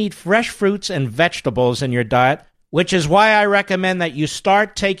 You need fresh fruits and vegetables in your diet, which is why I recommend that you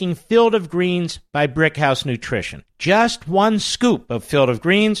start taking Field of Greens by Brickhouse Nutrition. Just one scoop of Field of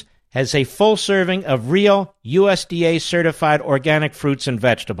Greens has a full serving of real USDA-certified organic fruits and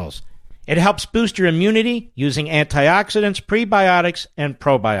vegetables. It helps boost your immunity using antioxidants, prebiotics, and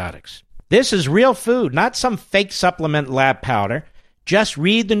probiotics. This is real food, not some fake supplement lab powder. Just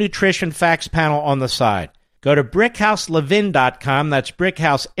read the nutrition facts panel on the side. Go to BrickhouseLevin.com, that's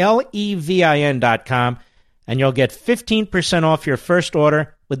BrickhouseLevin.com, and you'll get 15% off your first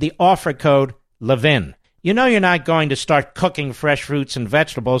order with the offer code LEVIN. You know you're not going to start cooking fresh fruits and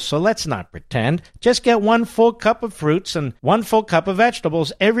vegetables, so let's not pretend. Just get 1 full cup of fruits and 1 full cup of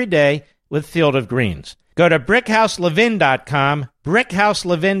vegetables every day with Field of Greens. Go to BrickhouseLevin.com,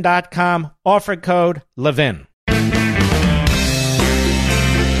 BrickhouseLevin.com, offer code LEVIN.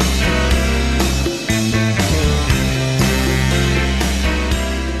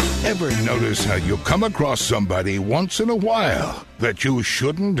 Ever notice how you come across somebody once in a while that you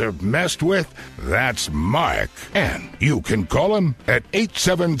shouldn't have messed with? That's Mark. And you can call him at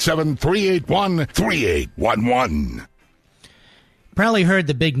 877-381-3811. Probably heard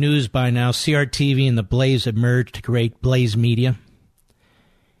the big news by now. CRTV and the Blaze have merged to create Blaze Media.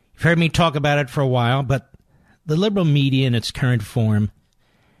 You've heard me talk about it for a while, but the liberal media in its current form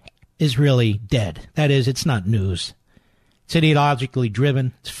is really dead. That is, it's not news. It's ideologically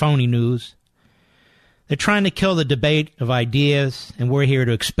driven. It's phony news. They're trying to kill the debate of ideas, and we're here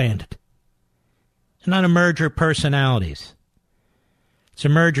to expand it. It's not a merger of personalities. It's a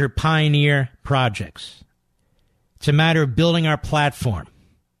merger of pioneer projects. It's a matter of building our platform.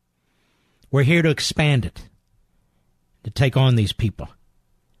 We're here to expand it, to take on these people.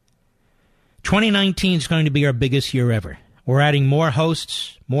 2019 is going to be our biggest year ever. We're adding more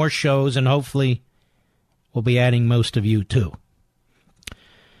hosts, more shows, and hopefully we'll be adding most of you too.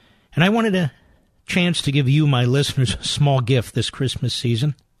 And I wanted a chance to give you, my listeners, a small gift this Christmas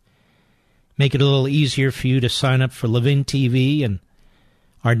season. Make it a little easier for you to sign up for Levin TV and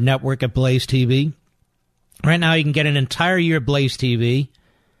our network at Blaze TV. Right now, you can get an entire year of Blaze TV,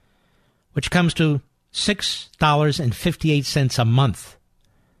 which comes to $6.58 a month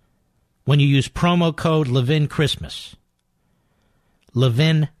when you use promo code Levin Christmas.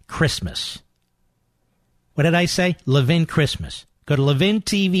 Levin Christmas. What did I say? Levin Christmas. Go to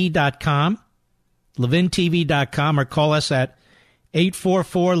LevinTV.com LevinTV.com, or call us at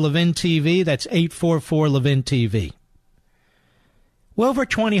 844-LEVIN-TV. That's 844-LEVIN-TV. We're over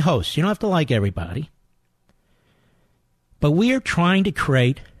 20 hosts. You don't have to like everybody. But we are trying to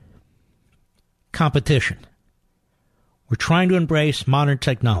create competition. We're trying to embrace modern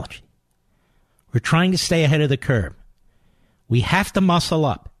technology. We're trying to stay ahead of the curve. We have to muscle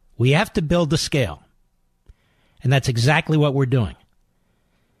up. We have to build the scale. And that's exactly what we're doing.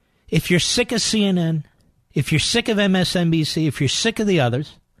 If you're sick of CNN, if you're sick of MSNBC, if you're sick of the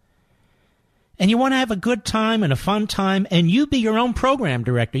others, and you want to have a good time and a fun time, and you be your own program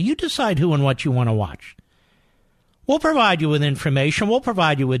director, you decide who and what you want to watch. We'll provide you with information. We'll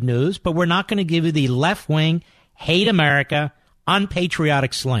provide you with news, but we're not going to give you the left-wing, hate America,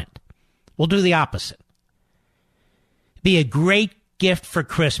 unpatriotic slant. We'll do the opposite. Be a great gift for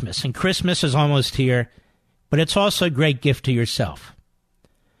Christmas, and Christmas is almost here, but it's also a great gift to yourself.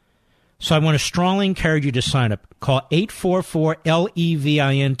 So I want to strongly encourage you to sign up. Call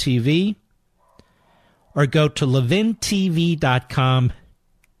 844-LEVIN-TV or go to LevinTV.com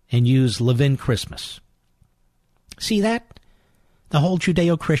and use Levin Christmas. See that? The whole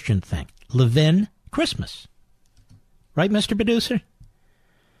Judeo-Christian thing. Levin Christmas. Right, Mr. Producer?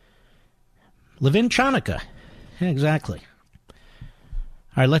 Levin Chanukah. Yeah, exactly.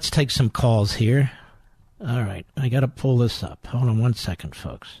 All right, let's take some calls here. All right, I got to pull this up. Hold on one second,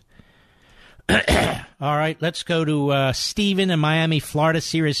 folks. All right, let's go to Stephen in Miami, Florida,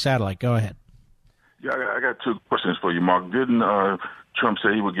 Sirius Satellite. Go ahead. Yeah, I got two questions for you, Mark. Didn't Trump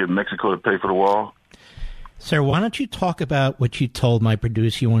say he would get Mexico to pay for the wall? Sir, why don't you talk about what you told my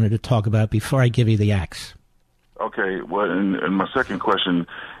producer you wanted to talk about before I give you the axe? Okay, well, and my second question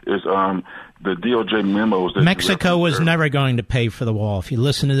is the DOJ memos. That Mexico was never going to pay for the wall. If you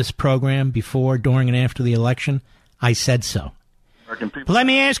listen to this program before, during, and after the election, I said so. But let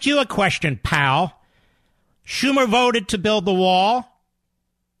me ask you a question, pal. Schumer voted to build the wall.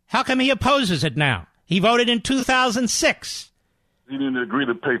 How come he opposes it now? He voted in 2006. He didn't agree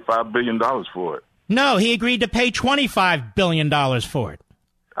to pay $5 billion for it. No, he agreed to pay $25 billion for it.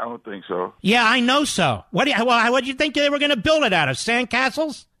 I don't think so. Yeah, I know so. What do you think they were going to build it out of?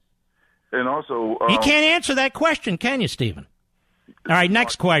 Sandcastles? And also... you can't answer that question, can you, Stephen? All right,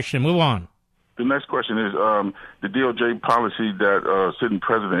 next question. Move on. The next question is the DOJ policy that a sitting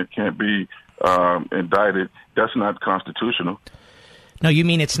president can't be indicted. That's not constitutional. No, you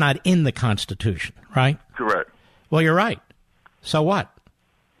mean it's not in the Constitution, right? Correct. Well, you're right. So what?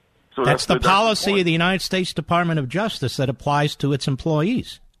 So that's the policy of the United States Department of Justice that applies to its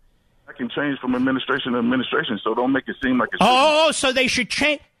employees. That can change from administration to administration, so don't make it seem like it's... Oh, so they should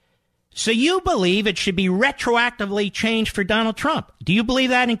change... So you believe it should be retroactively changed for Donald Trump. Do you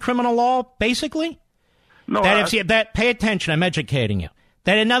believe that in criminal law, basically? No, pay attention, I'm educating you.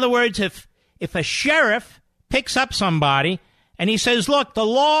 That, in other words, if a sheriff picks up somebody and he says, look, the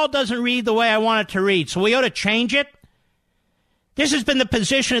law doesn't read the way I want it to read, so we ought to change it. This has been the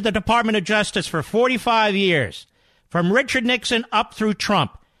position of the Department of Justice for 45 years, from Richard Nixon up through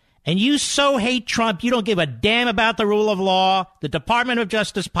Trump. And you so hate Trump, you don't give a damn about the rule of law, the Department of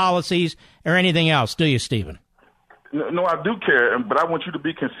Justice policies, or anything else, do you, Stephen? No, I do care, but I want you to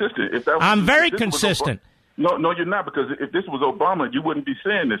be consistent. I'm very consistent. No, you're not, because if this was Obama, you wouldn't be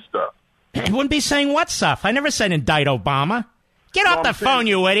saying this stuff. You wouldn't be saying what stuff? I never said indict Obama. Get off the phone,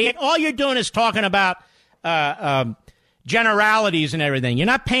 you idiot. All you're doing is talking about generalities and everything. You're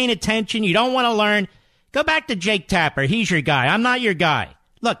not paying attention. You don't want to learn. Go back to Jake Tapper. He's your guy. I'm not your guy.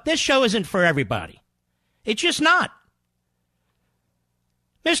 Look, this show isn't for everybody. It's just not.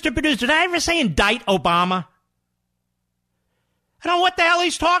 Mr. Producer, did I ever say indict Obama? I don't know what the hell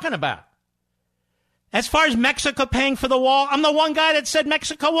he's talking about. As far as Mexico paying for the wall, I'm the one guy that said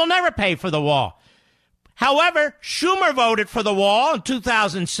Mexico will never pay for the wall. However, Schumer voted for the wall in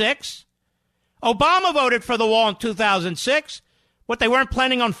 2006. Obama voted for the wall in 2006. What, they weren't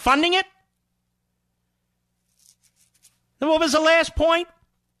planning on funding it? Then what was the last point?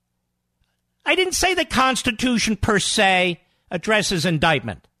 I didn't say the Constitution per se addresses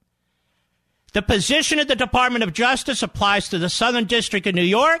indictment. The position of the Department of Justice applies to the Southern District of New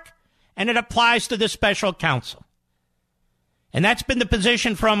York, and it applies to the Special Counsel. And that's been the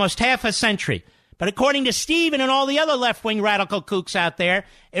position for almost half a century. But according to Stephen and all the other left-wing radical kooks out there,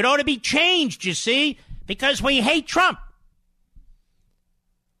 it ought to be changed, you see, because we hate Trump.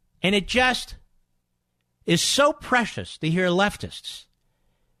 And it just is so precious to hear leftists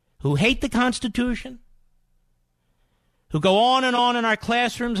who hate the Constitution, who go on in our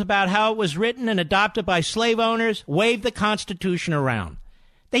classrooms about how it was written and adopted by slave owners, wave the Constitution around.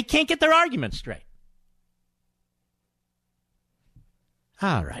 They can't get their argument straight.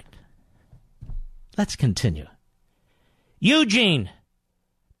 All right. Let's continue. Eugene,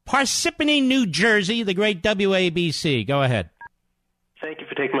 Parsippany, New Jersey, the great WABC. Go ahead. Thank you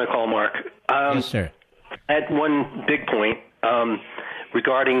for taking my call, Mark. Yes, sir. I had one big point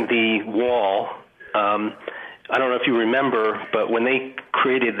regarding the wall. I don't know if you remember, but when they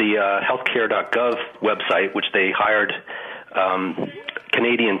created the healthcare.gov website, which they hired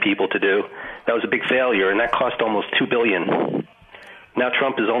Canadian people to do, that was a big failure, and that cost almost $2 billion. Now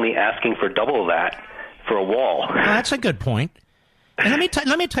Trump is only asking for double that for a wall. Well, that's a good point. And let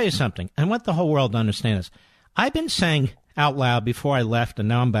me tell you something. I want the whole world to understand this. I've been saying out loud before I left, and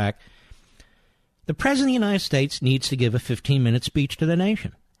now I'm back, the President of the United States needs to give a 15-minute speech to the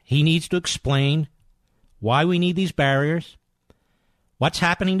nation. He needs to explain why we need these barriers, what's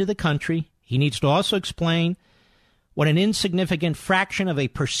happening to the country. He needs to also explain what an insignificant fraction of a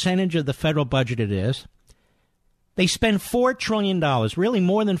percentage of the federal budget it is. They spend $4 trillion, really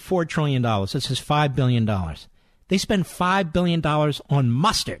more than $4 trillion. This is $5 billion. They spend $5 billion on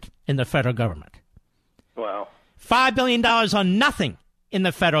mustard in the federal government. Wow. $5 billion on nothing in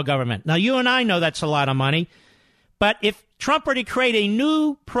the federal government. Now, you and I know that's a lot of money, but if Trump were to create a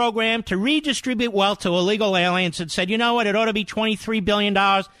new program to redistribute wealth to illegal aliens and said, you know what, it ought to be $23 billion,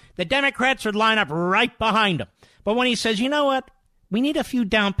 the Democrats would line up right behind him. But when he says, you know what, we need a few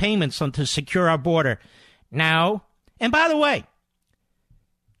down payments to secure our border. Now, and by the way,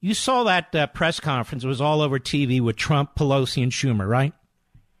 you saw that press conference. It was all over TV with Trump, Pelosi, and Schumer, right?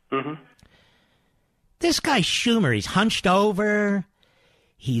 Mm-hmm. This guy Schumer, he's hunched over.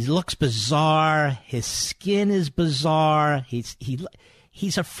 He looks bizarre. His skin is bizarre. He's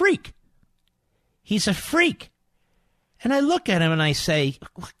a freak. He's a freak. And I look at him and I say,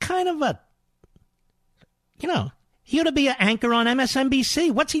 what kind of a, he ought to be an anchor on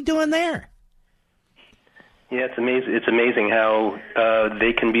MSNBC. What's he doing there? Yeah, it's amazing. It's amazing how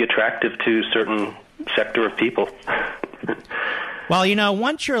they can be attractive to certain sector of people. Well,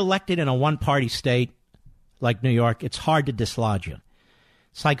 once you're elected in a one-party state like New York, it's hard to dislodge you.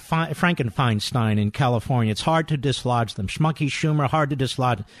 It's like Frankenfeinstein in California. It's hard to dislodge them. Schmucky Schumer, hard to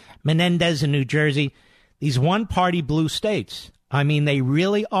dislodge. Menendez in New Jersey. These one-party blue states, I mean, they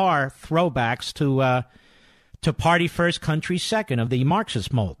really are throwbacks to party first, country second of the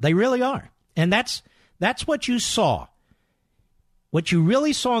Marxist mold. They really are. And that's what you saw. What you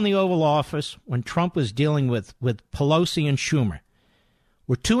really saw in the Oval Office when Trump was dealing with Pelosi and Schumer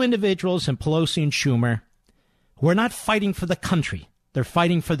were two individuals in Pelosi and Schumer who are not fighting for the country. They're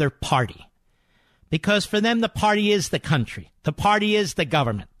fighting for their party. Because for them, the party is the country. The party is the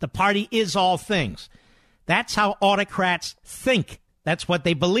government. The party is all things. That's how autocrats think. That's what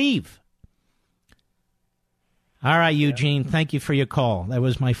they believe. All right, Eugene, thank you for your call. That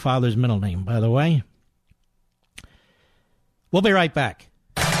was my father's middle name, by the way. We'll be right back.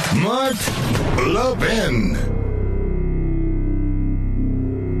 Mark Levin.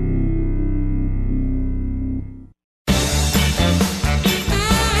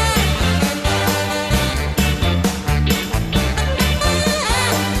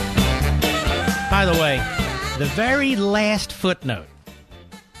 By the way, the very last footnote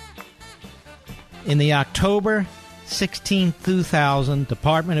in the October 16, 2000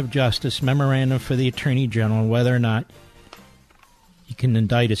 Department of Justice memorandum for the Attorney General, whether or not you can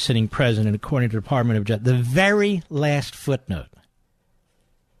indict a sitting president according to the Department of Justice, the very last footnote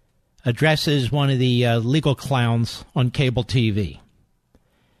addresses one of the legal clowns on cable TV.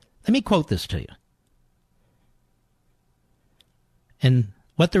 Let me quote this to you. And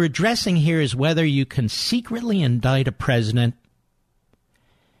what they're addressing here is whether you can secretly indict a president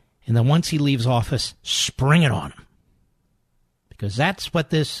and then once he leaves office, spring it on him. Because that's what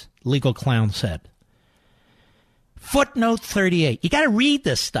this legal clown said. Footnote 38. You got to read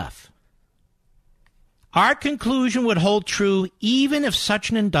this stuff. Our conclusion would hold true even if such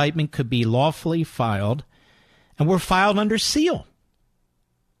an indictment could be lawfully filed and were filed under seal.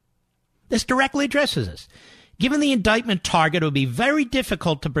 This directly addresses this. Given the indictment target, it would be very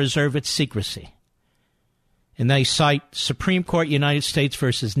difficult to preserve its secrecy. And they cite Supreme Court United States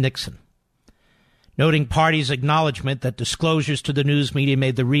versus Nixon, noting parties' acknowledgement that disclosures to the news media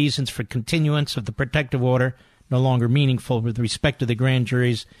made the reasons for continuance of the protective order no longer meaningful with respect to the grand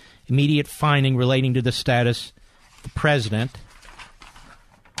jury's immediate finding relating to the status of the president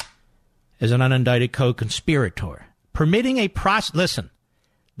as an unindicted co-conspirator. Permitting a listen,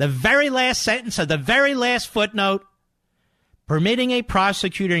 the very last sentence of the very last footnote, permitting a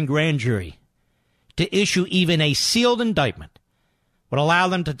prosecutor and grand jury to issue even a sealed indictment would allow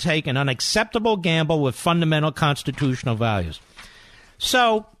them to take an unacceptable gamble with fundamental constitutional values.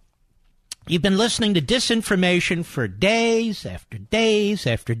 So, you've been listening to disinformation for days after days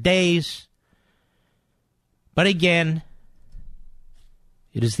after days. But again,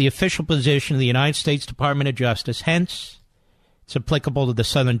 it is the official position of the United States Department of Justice, hence it's applicable to the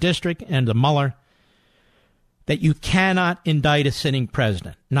Southern District and to Mueller, that you cannot indict a sitting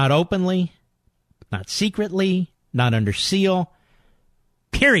president. Not openly, not secretly, not under seal.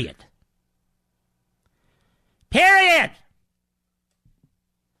 Period. Period!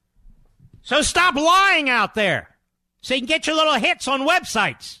 So stop lying out there so you can get your little hits on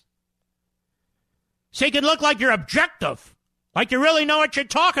websites. So you can look like you're objective, like you really know what you're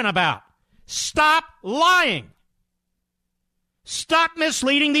talking about. Stop lying. Stop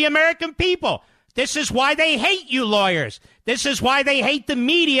misleading the American people. This is why they hate you lawyers. This is why they hate the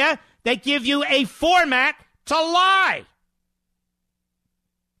media that give you a format to lie.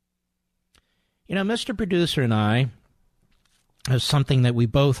 You know, Mr. Producer and I have something that we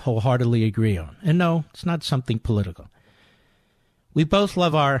both wholeheartedly agree on. And no, it's not something political. We both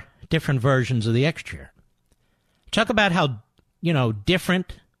love our different versions of the X chair. Talk about how,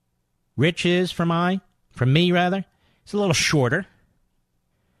 different Rich is from me, rather. He's a little shorter.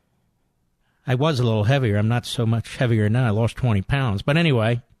 I was a little heavier. I'm not so much heavier now. I lost 20 pounds. But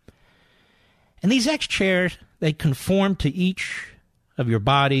anyway, and these X chairs, they conform to each of your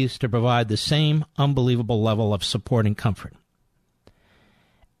bodies to provide the same unbelievable level of support and comfort.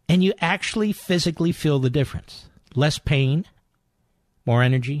 And you actually physically feel the difference. Less pain, more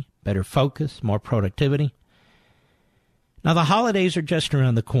energy, better focus, more productivity. Now, the holidays are just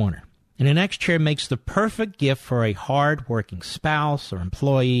around the corner, and an X chair makes the perfect gift for a hard-working spouse or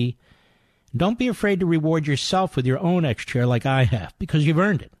employee. Don't be afraid to reward yourself with your own X chair like I have, because you've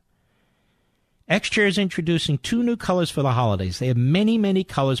earned it. X chair is introducing 2 new colors for the holidays. They have many, many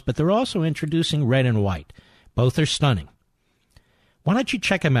colors, but they're also introducing red and white. Both are stunning. Why don't you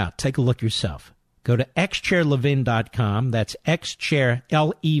check them out? Take a look yourself. Go to xchairlevin.com. That's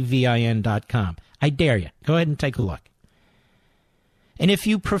xchairlevin.com. I dare you. Go ahead and take a look. And if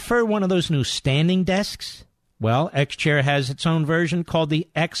you prefer one of those new standing desks, well, X chair has its own version called the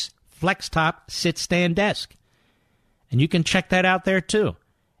X Flex Top Sit Stand Desk. And you can check that out there too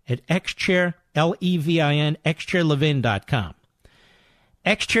at xchairlevin.com.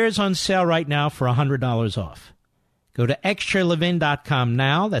 X chair is on sale right now for $100 off. Go to xchairlevin.com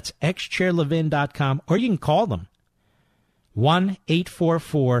now. That's xchairlevin.com. Or you can call them.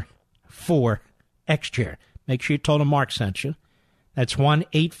 1-844-4-X-Chair. Make sure you told them Mark sent you. That's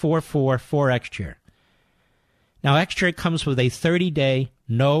 1-844-4-X-Chair. Now, X-Chair comes with a 30-day,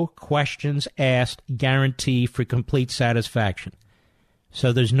 no questions asked guarantee for complete satisfaction.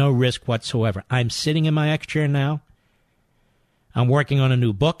 So there's no risk whatsoever. I'm sitting in my X-Chair now. I'm working on a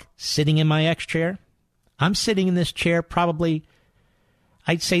new book, sitting in my X-Chair. I'm sitting in this chair probably,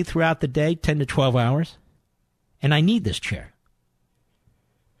 I'd say throughout the day, 10 to 12 hours. And I need this chair.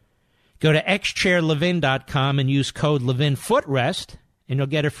 Go to xchairlevin.com and use code LevinFootrest, and you'll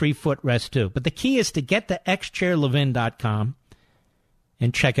get a free footrest too. But the key is to get to xchairlevin.com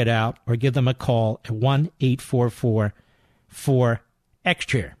and check it out, or give them a call at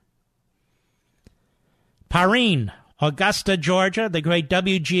 1-844-4-X-Chair. Pareen, Augusta, Georgia, the great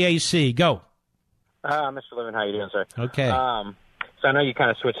WGAC. Go. Mr. Levin, how you doing, sir? Okay. So I know you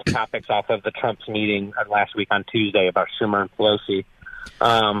kind of switched topics off of the Trump's meeting last week on Tuesday about Schumer and Pelosi.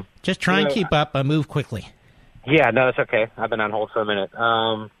 Just try and keep up. I move quickly. Yeah, no, it's okay. I've been on hold for a minute.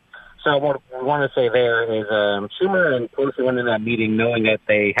 So what I want to say there is Schumer and Pelosi went in that meeting knowing that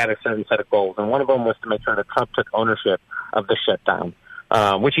they had a certain set of goals, and one of them was to make sure that Trump took ownership of the shutdown,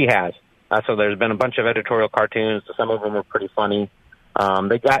 which he has. So there's been a bunch of editorial cartoons. Some of them were pretty funny.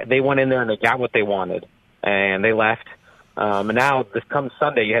 They went in there and they got what they wanted, and they left. And now this comes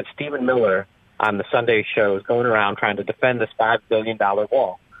Sunday, you had Stephen Miller on the Sunday shows going around trying to defend this $5 billion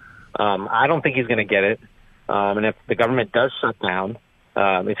wall. I don't think he's going to get it. And if the government does shut down,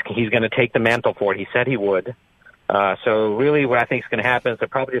 he's going to take the mantle for it. He said he would. So really what I think is going to happen is they're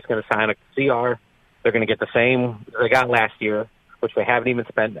probably just going to sign a CR. They're going to get the same they got last year, which they haven't even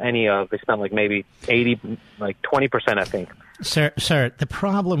spent any of. They spent like maybe 20%, I think. Sir, the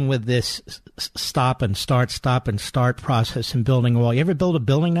problem with this stop and start process in building a wall, you ever build a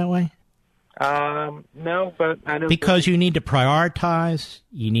building that way? No, but I know. Because you need to prioritize,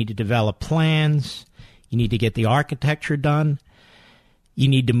 you need to develop plans, you need to get the architecture done, you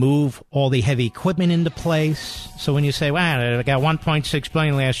need to move all the heavy equipment into place. So when you say, wow, I got $1.6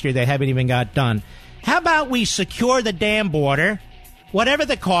 billion last year, they haven't even got done. How about we secure the damn border, whatever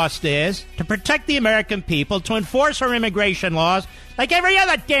the cost is, to protect the American people, to enforce our immigration laws like every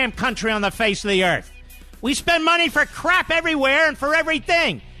other damn country on the face of the earth. We spend money for crap everywhere and for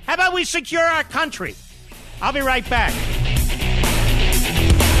everything. How about we secure our country? I'll be right back.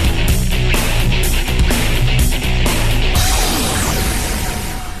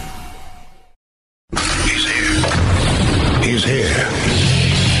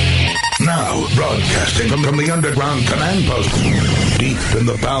 from the underground command post, deep in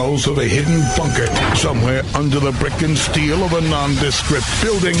the bowels of a hidden bunker, somewhere under the brick and steel of a nondescript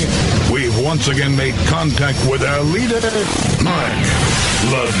building, we've once again made contact with our leader, Mark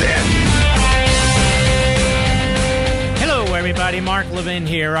Levin. Hello, everybody. Mark Levin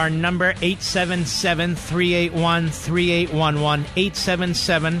here. Our number,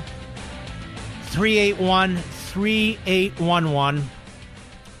 877-381-3811, 877-381-3811.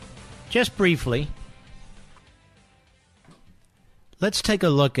 Just briefly, let's take a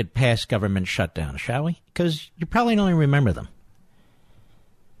look at past government shutdowns, shall we? Because you probably don't even remember them.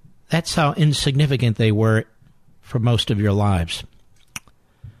 That's how insignificant they were for most of your lives.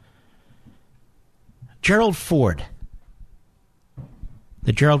 Gerald Ford,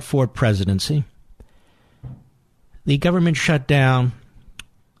 the Gerald Ford presidency, the government shut down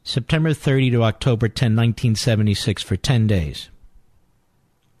September 30 to October 10, 1976 for 10 days.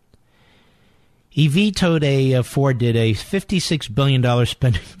 He vetoed Ford did a $56 billion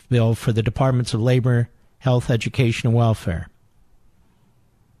spending bill for the Departments of Labor, Health, Education, and Welfare.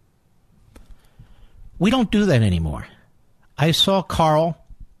 We don't do that anymore. I saw Carl,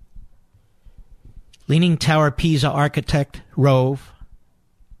 Leaning Tower Pisa architect, Rove,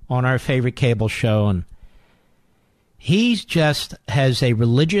 on our favorite cable show, and he just has a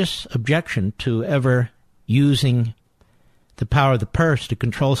religious objection to ever using the power of the purse to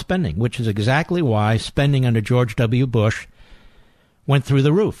control spending, which is exactly why spending under George W. Bush went through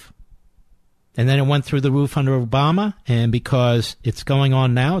the roof. And then it went through the roof under Obama, and because it's going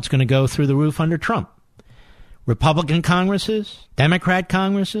on now, it's going to go through the roof under Trump. Republican Congresses, Democrat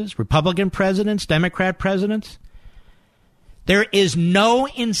Congresses, Republican presidents, Democrat presidents. There is no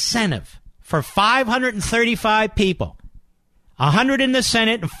incentive for 535 people, 100 in the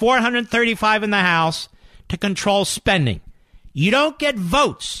Senate and 435 in the House, to control spending. You don't get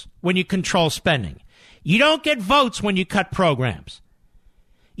votes when you control spending. You don't get votes when you cut programs.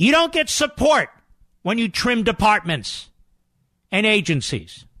 You don't get support when you trim departments and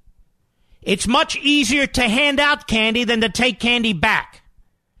agencies. It's much easier to hand out candy than to take candy back.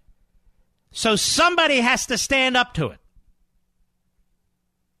 So somebody has to stand up to it.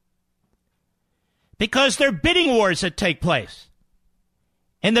 Because there are bidding wars that take place.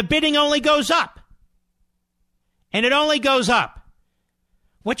 And the bidding only goes up. And it only goes up,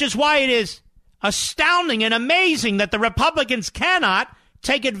 which is why it is astounding and amazing that the Republicans cannot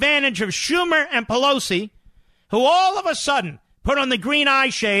take advantage of Schumer and Pelosi, who all of a sudden put on the green eye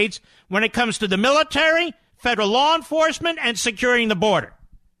shades when it comes to the military, federal law enforcement, and securing the border.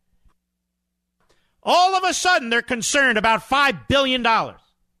 All of a sudden, they're concerned about $5 billion.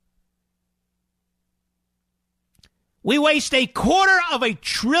 We waste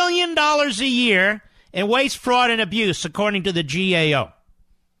 $250 billion a year in waste, fraud, and abuse, according to the GAO.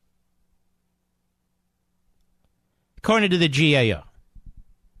 According to the GAO.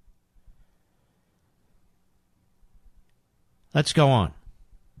 Let's go on.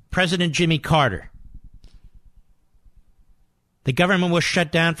 President Jimmy Carter. The government was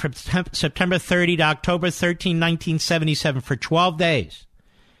shut down from September 30 to October 13, 1977 for 12 days.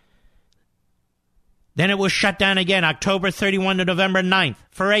 Then it was shut down again October 31 to November 9th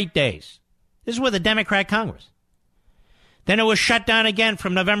for 8 days. This is with a Democrat Congress. Then it was shut down again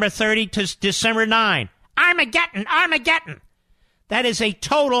from November 30 to December 9. Armageddon. That is a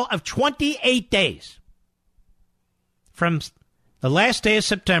total of 28 days. From the last day of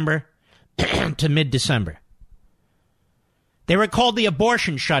September to mid-December. They were called the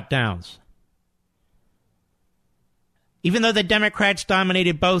abortion shutdowns. Even though the Democrats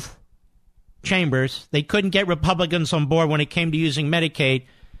dominated both chambers, they couldn't get Republicans on board when it came to using Medicaid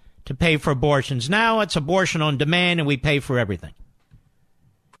to pay for abortions. Now it's abortion on demand and we pay for everything.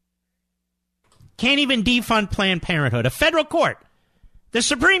 Can't even defund Planned Parenthood. A federal court, the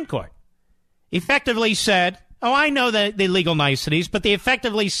Supreme Court, effectively said, I know the legal niceties, but they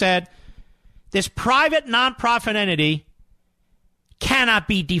effectively said this private nonprofit entity cannot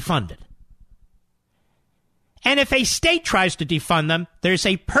be defunded. And if a state tries to defund them, there's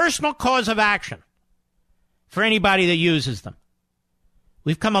a personal cause of action for anybody that uses them.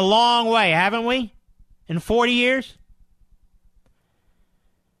 We've come a long way, haven't we? In 40 years?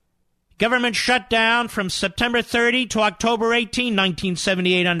 Government shut down from September 30 to October 18,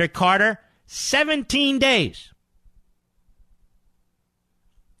 1978 under Carter. 17 days.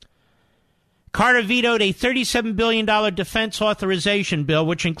 Carter vetoed a $37 billion defense authorization bill,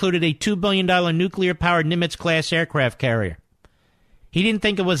 which included a $2 billion nuclear-powered Nimitz-class aircraft carrier. He didn't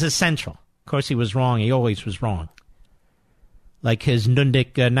think it was essential. Of course, he was wrong. He always was wrong. Like his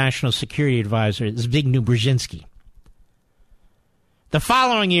Nundik national security advisor, Zbigniew Brzezinski. The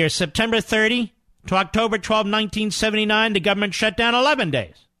following year, September 30 to October 12, 1979, the government shut down 11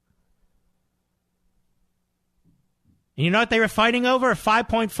 days. And you know what they were fighting over? A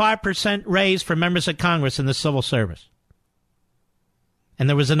 5.5% raise for members of Congress in the civil service. And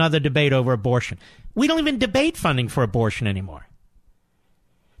there was another debate over abortion. We don't even debate funding for abortion anymore.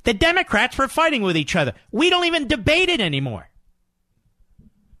 The Democrats were fighting with each other. We don't even debate it anymore.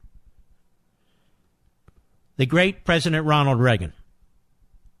 The great President Ronald Reagan.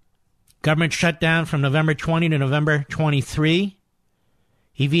 Government shut down from November 20 to November 23.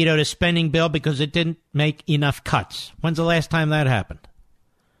 He vetoed a spending bill because it didn't make enough cuts. When's the last time that happened?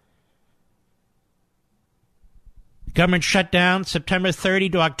 Government shut down September 30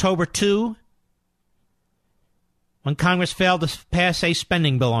 to October 2 when Congress failed to pass a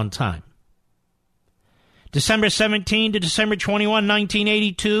spending bill on time. December 17 to December 21,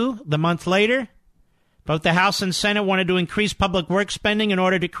 1982, the month later, both the House and Senate wanted to increase public works spending in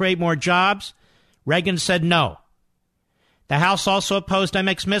order to create more jobs. Reagan said no. The House also opposed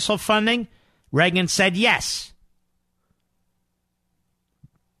MX missile funding. Reagan said yes.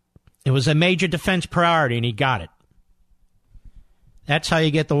 It was a major defense priority, and he got it. That's how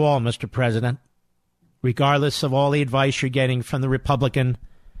you get the wall, Mr. President, regardless of all the advice you're getting from the Republican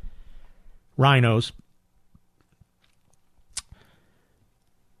rhinos.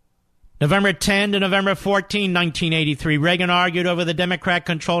 November 10 to November 14, 1983, Reagan argued over the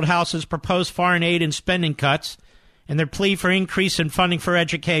Democrat-controlled House's proposed foreign aid and spending cuts and their plea for increase in funding for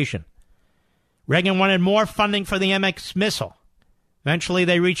education. Reagan wanted more funding for the MX missile. Eventually,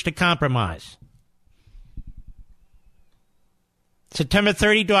 they reached a compromise. September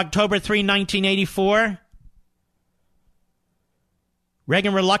 30 to October 3, 1984,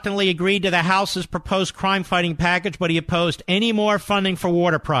 Reagan reluctantly agreed to the House's proposed crime-fighting package, but he opposed any more funding for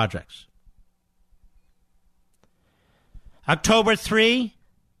water projects. October 3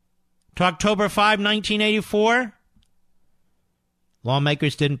 to October 5, 1984,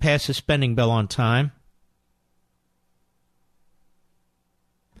 lawmakers didn't pass a spending bill on time.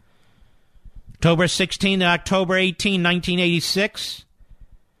 October 16 to October 18, 1986,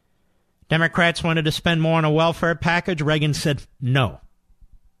 Democrats wanted to spend more on a welfare package. Reagan said no.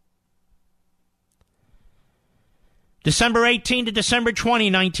 December 18 to December 20,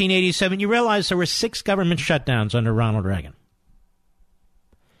 1987, you realize there were 6 government shutdowns under Ronald Reagan.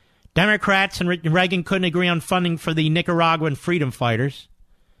 Democrats and Reagan couldn't agree on funding for the Nicaraguan freedom fighters.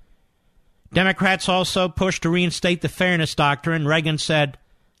 Democrats also pushed to reinstate the Fairness Doctrine. Reagan said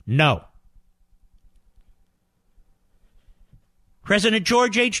no. President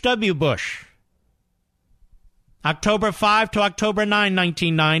George H.W. Bush, October 5 to October 9,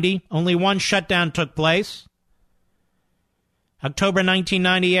 1990, only one shutdown took place. October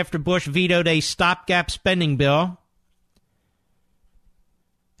 1990, after Bush vetoed a stopgap spending bill.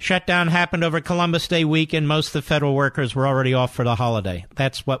 Shutdown happened over Columbus Day weekend. Most of the federal workers were already off for the holiday.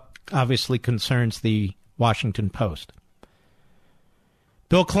 That's what obviously concerns the Washington Post.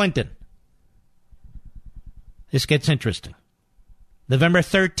 Bill Clinton. This gets interesting. November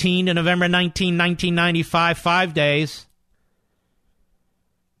 13 to November 19, 1995, 5 days.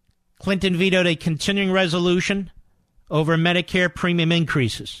 Clinton vetoed a continuing resolution over Medicare premium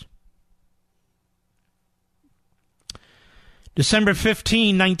increases. December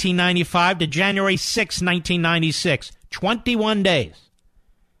 15, 1995 to January 6, 1996, 21 days.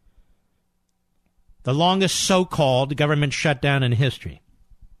 The longest so-called government shutdown in history.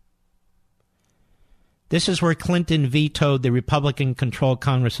 This is where Clinton vetoed the Republican-controlled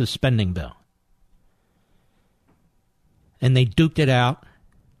Congress's spending bill. And they duked it out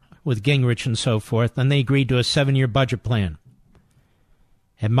with Gingrich and so forth, and they agreed to a 7-year budget plan.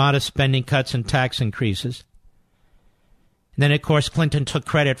 Had modest spending cuts and tax increases. And then, of course, Clinton took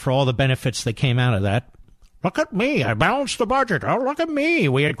credit for all the benefits that came out of that. Look at me, I balanced the budget. Oh, look at me,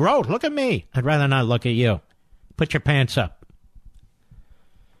 we had growth, look at me. I'd rather not look at you. Put your pants up.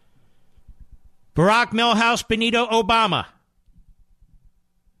 Barack Milhouse Benito Obama.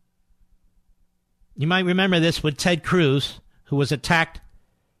 You might remember this with Ted Cruz, who was attacked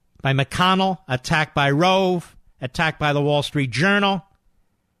by McConnell, attacked by Rove, attacked by the Wall Street Journal.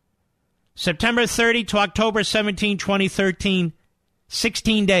 September 30 to October 17, 2013,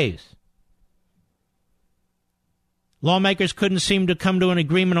 16 days. Lawmakers couldn't seem to come to an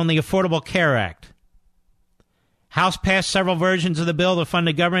agreement on the Affordable Care Act. House passed several versions of the bill to fund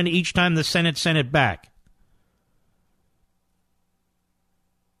the government. Each time the Senate sent it back.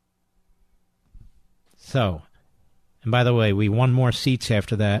 So, and by the way, we won more seats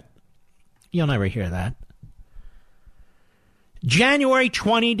after that. You'll never hear that. January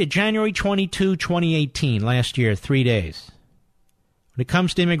 20 to January 22, 2018, last year, 3 days. When it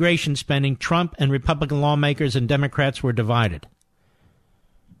comes to immigration spending, Trump and Republican lawmakers and Democrats were divided.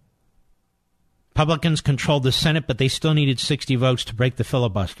 Republicans controlled the Senate, but they still needed 60 votes to break the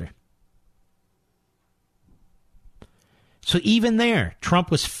filibuster. So even there, Trump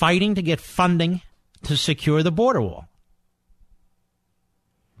was fighting to get funding to secure the border wall.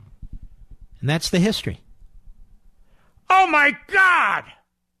 And that's the history. Oh, my God!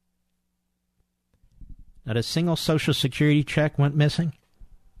 Not a single Social Security check went missing.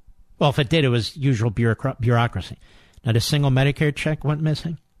 Well, if it did, it was usual bureaucracy. Not a single Medicare check went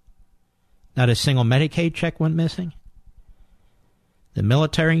missing. Not a single Medicaid check went missing. The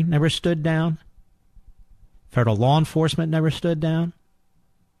military never stood down. Federal law enforcement never stood down.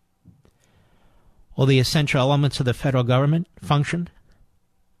 All the essential elements of the federal government functioned.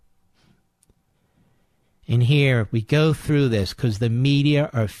 And here we go through this because the media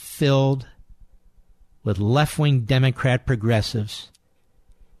are filled with left-wing Democrat progressives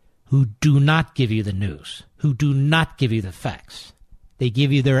who do not give you the news, who do not give you the facts. They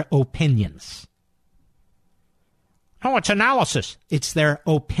give you their opinions. Oh, it's analysis. It's their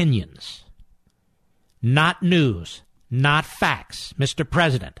opinions. Not news, not facts, Mr.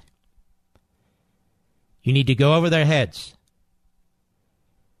 President. You need to go over their heads.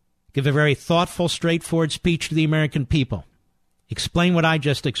 Give a very thoughtful, straightforward speech to the American people. Explain what I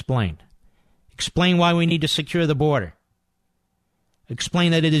just explained. Explain why we need to secure the border.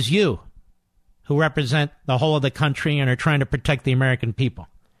 Explain that it is you who represent the whole of the country and are trying to protect the American people.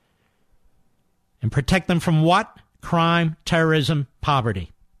 And protect them from what? Crime, terrorism,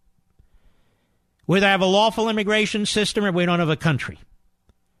 poverty. We either have a lawful immigration system or we don't have a country.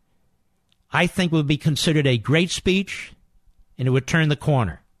 I think it would be considered a great speech and it would turn the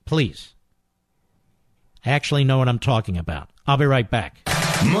corner. Please. I actually know what I'm talking about. I'll be right back.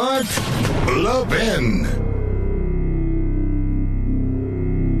 Mark Levin.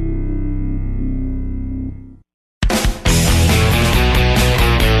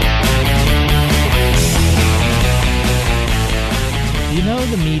 You know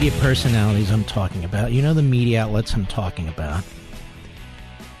the media personalities I'm talking about. You know the media outlets I'm talking about.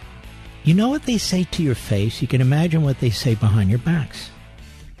 You know what they say to your face. You can imagine what they say behind your backs.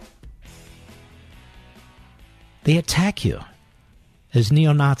 They attack you as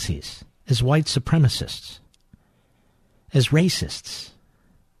neo-Nazis, as white supremacists, as racists,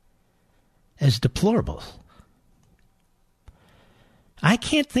 as deplorables. I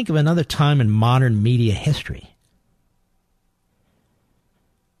can't think of another time in modern media history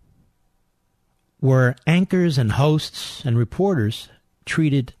where anchors and hosts and reporters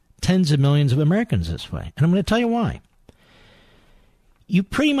treated tens of millions of Americans this way. And I'm going to tell you why. You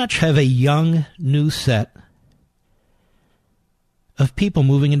pretty much have a young, new set of people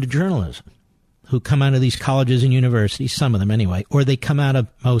moving into journalism who come out of these colleges and universities, some of them anyway, or they come out of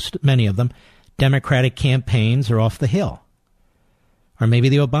many of them, Democratic campaigns or off the Hill, or maybe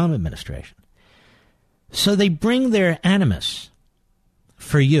the Obama administration. So they bring their animus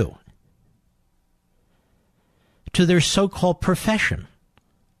for you to their so-called profession.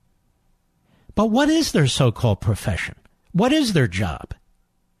 But what is their so-called profession? What is their job?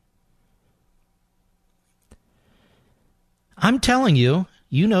 I'm telling you,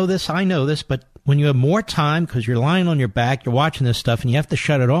 you know this, I know this, but when you have more time, because you're lying on your back, you're watching this stuff, and you have to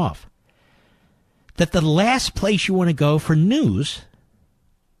shut it off, that the last place you want to go for news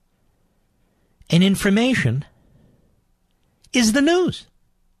and information is the news.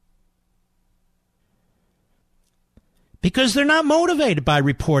 Because they're not motivated by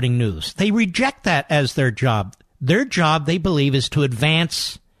reporting news. They reject that as their job. Their job, they believe, is to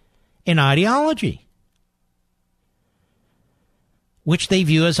advance an ideology, which they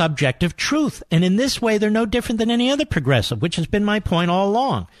view as objective truth. And in this way, they're no different than any other progressive, which has been my point all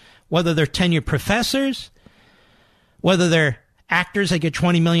along. Whether they're tenured professors, whether they're actors that get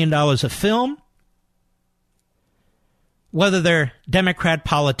 $20 million a film, whether they're Democrat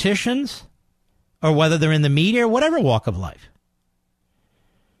politicians, or whether they're in the media, or whatever walk of life.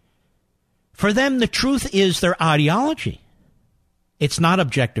 For them, the truth is their ideology. It's not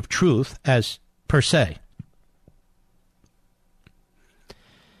objective truth as per se.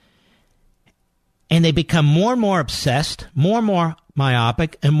 And they become more and more obsessed, more and more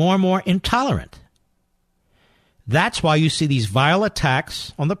myopic, and more intolerant. That's why you see these vile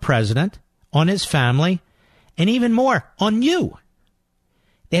attacks on the president, on his family, and even more on you.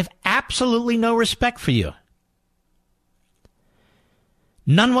 They have absolutely no respect for you.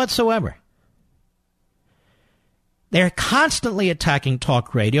 None whatsoever. They're constantly attacking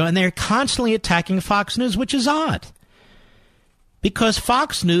talk radio, and they're constantly attacking Fox News, which is odd. Because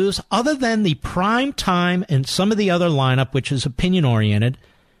Fox News, other than the prime time and some of the other lineup, which is opinion-oriented,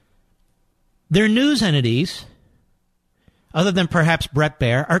 their news entities, other than perhaps Bret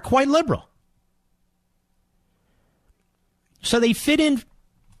Baier, are quite liberal. So they fit in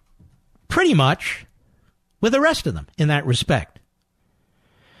pretty much with the rest of them in that respect.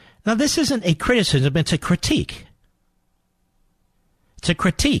 Now, this isn't a criticism, it's a critique. It's a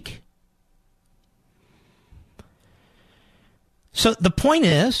critique. So the point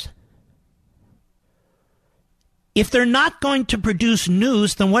is, if they're not going to produce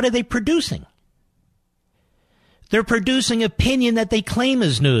news, then what are they producing? They're producing opinion that they claim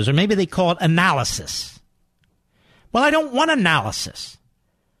is news, or maybe they call it analysis. Well, I don't want analysis.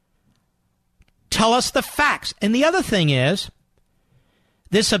 Tell us the facts. And the other thing is,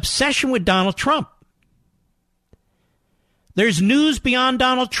 this obsession with Donald Trump. There's news beyond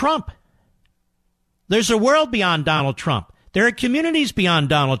Donald Trump. There's a world beyond Donald Trump. There are communities beyond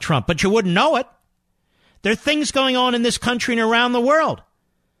Donald Trump, but you wouldn't know it. There are things going on in this country and around the world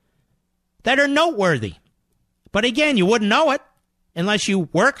that are noteworthy. But again, you wouldn't know it unless you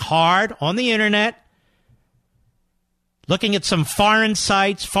work hard on the internet, looking at some foreign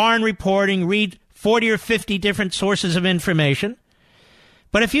sites, foreign reporting, read 40 or 50 different sources of information.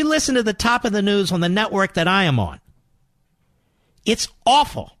 But if you listen to the top of the news on the network that I am on, it's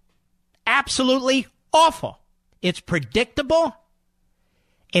awful. Absolutely awful. It's predictable.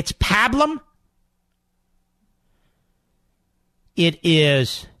 It's pablum. It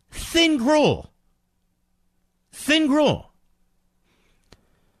is thin gruel. Thin gruel.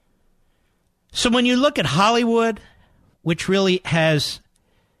 So when you look at Hollywood, which really has,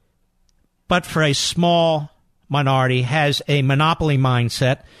 but for a small minority, has a monopoly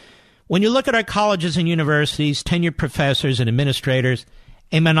mindset. When you look at our colleges and universities, tenured professors and administrators,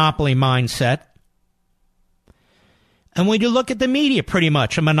 a monopoly mindset. And when you look at the media, pretty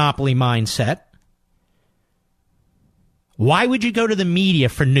much a monopoly mindset. Why would you go to the media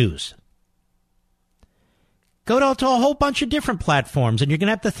for news? Go to a whole bunch of different platforms, and you're going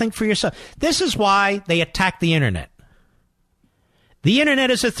to have to think for yourself. This is why they attack the internet. The internet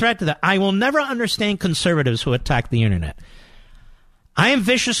is a threat to them. I will never understand conservatives who attack the internet. I am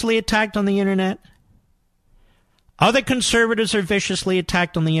viciously attacked on the internet. Other conservatives are viciously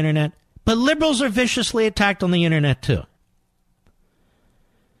attacked on the internet. But liberals are viciously attacked on the internet too.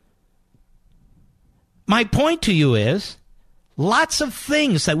 My point to you is, lots of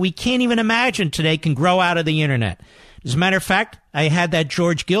things that we can't even imagine today can grow out of the internet. As a matter of fact, I had that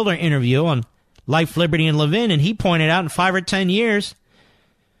George Gilder interview on Life, Liberty, and Levin, and he pointed out in 5 or 10 years,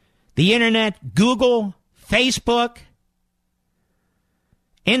 the internet, Google, Facebook,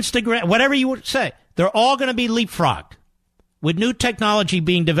 Instagram, whatever you would say, they're all going to be leapfrogged with new technology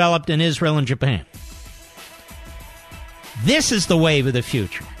being developed in Israel and Japan. This is the wave of the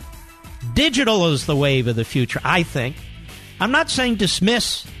future. Digital is the wave of the future, I think. I'm not saying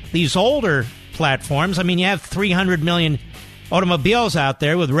dismiss these older platforms. I mean, you have 300 million automobiles out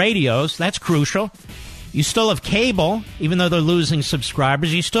there with radios. That's crucial. You still have cable, even though they're losing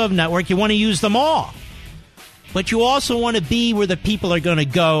subscribers. You still have network. You want to use them all. But you also want to be where the people are going to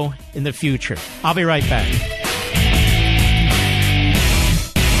go in the future. I'll be right back.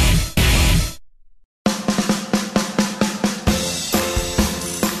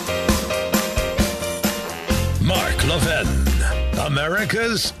 Mark Levin,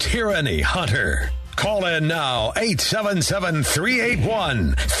 America's tyranny hunter. Call in now,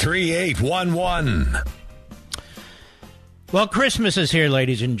 877-381-3811. Well, Christmas is here,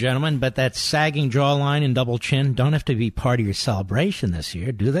 ladies and gentlemen, but that sagging jawline and double chin don't have to be part of your celebration this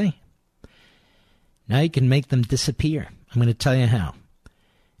year, do they? Now you can make them disappear. I'm going to tell you how.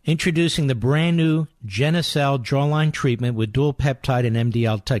 Introducing the brand new Genucel jawline treatment with dual peptide and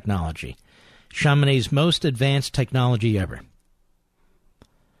MDL technology. Chamonix's most advanced technology ever.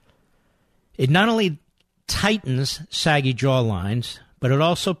 It not only tightens saggy jawlines, but it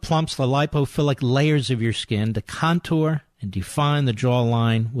also plumps the lipophilic layers of your skin to contour and define the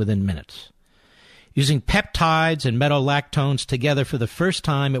jawline within minutes. Using peptides and metolactones together for the first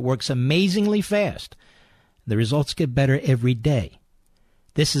time, it works amazingly fast. The results get better every day.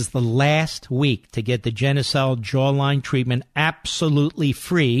 This is the last week to get the Genucel jawline treatment absolutely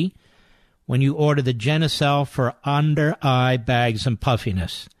free when you order the Genucel for under-eye bags and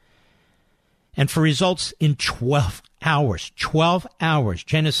puffiness. And for results in 12 hours. 12 hours.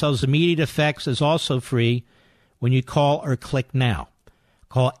 Genucel's immediate effects is also free when you call or click now.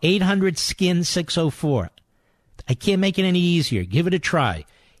 Call 800-SKIN-604. I can't make it any easier. Give it a try.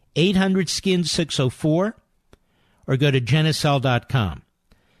 800-SKIN-604 or go to Genucel.com.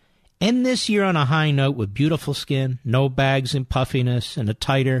 End this year on a high note with beautiful skin, no bags and puffiness, and a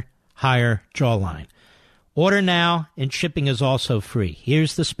tighter, higher jawline. Order now, and shipping is also free.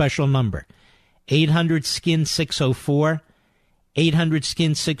 Here's the special number, 800-SKIN-604,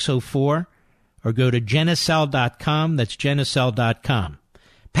 800-SKIN-604, or go to Genicel.com. That's Genicel.com.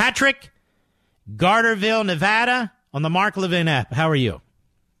 Patrick, Garterville, Nevada, on the Mark Levin app. How are you?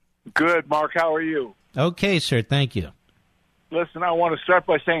 Good, Mark. How are you? Okay, sir. Thank you. Listen, I want to start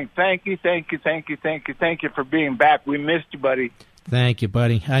by saying thank you for being back. We missed you, buddy. Thank you,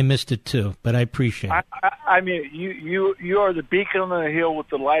 buddy. I missed it too, but I appreciate it. I mean, you are the beacon on the hill with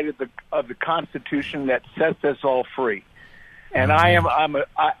the light of the Constitution that sets us all free. And I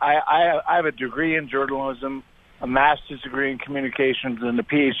have a degree in journalism, a master's degree in communications, and a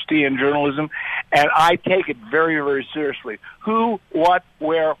PhD in journalism, and I take it very, very seriously. Who, what,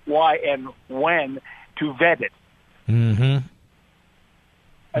 where, why, and when to vet it. Mm-hmm.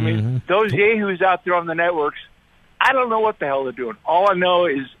 I mean, those yahoos out there on the networks, I don't know what the hell they're doing. All I know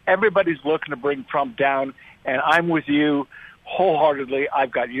is everybody's looking to bring Trump down, and I'm with you wholeheartedly. I've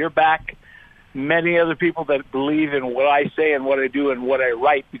got your back. Many other people that believe in what I say and what I do and what I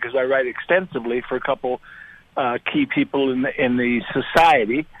write, because I write extensively for a couple key people in the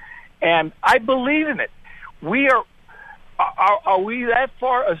society, and I believe in it. We are we that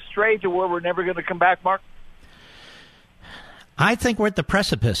far astray to where we're never going to come back, Mark? I think we're at the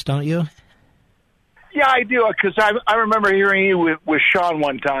precipice, don't you? Yeah, I do, because I remember hearing you with Sean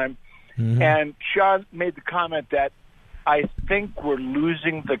one time, and Sean made the comment that I think we're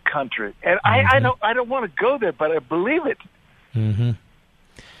losing the country, and I don't want to go there, but I believe it. Mm-hmm.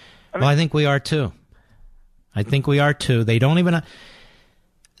 Well, I think we are too. They don't even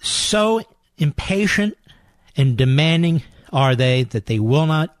so impatient and demanding are they that they will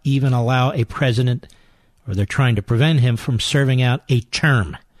not even allow a president, or they're trying to prevent him from serving out a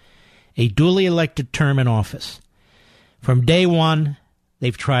term, a duly elected term in office. From day one,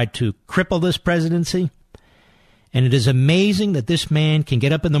 they've tried to cripple this presidency, and it is amazing that this man can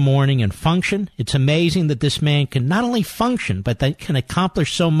get up in the morning and function. It's amazing that this man can not only function, but that can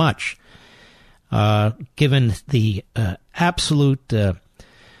accomplish so much, given the absolute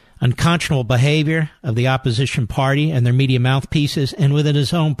unconscionable behavior of the opposition party and their media mouthpieces, and within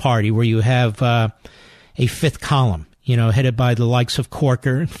his own party, where you have a fifth column, headed by the likes of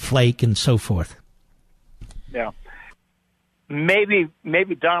Corker and Flake and so forth. Yeah. Maybe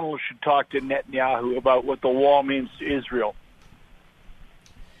Donald should talk to Netanyahu about what the wall means to Israel.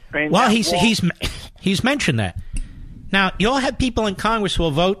 Well, he's mentioned that. Now, you'll have people in Congress who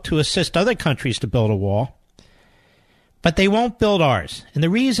will vote to assist other countries to build a wall, but they won't build ours. And the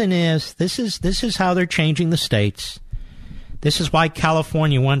reason is this is how they're changing the states. This is why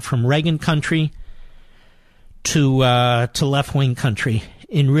California went from Reagan country to left-wing country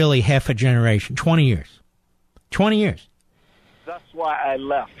in really half a generation, 20 years. 20 years. That's why I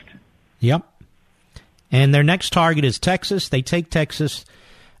left. Yep. And their next target is Texas. They take Texas.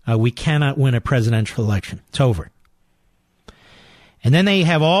 We cannot win a presidential election. It's over. And then they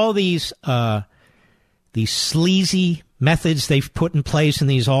have all these sleazy methods they've put in place in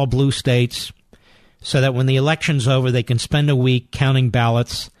these all blue states so that when the election's over, they can spend a week counting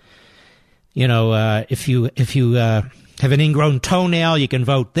ballots. If you have an ingrown toenail, you can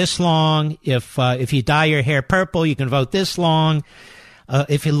vote this long. If you dye your hair purple, you can vote this long.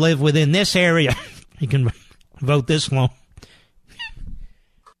 If you live within this area, you can vote this long.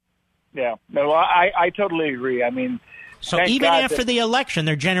 Yeah. No, I totally agree. I mean, so even after the election,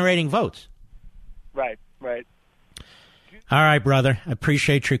 they're generating votes. Right. All right, brother. I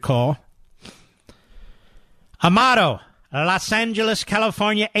appreciate your call. Amato, Los Angeles,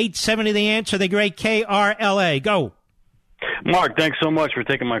 California, 870 The Answer, the great KRLA. Go. Mark, thanks so much for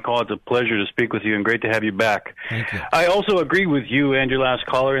taking my call. It's a pleasure to speak with you and great to have you back. Thank you. I also agree with you and your last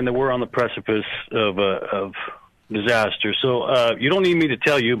caller in that we're on the precipice of disaster. So you don't need me to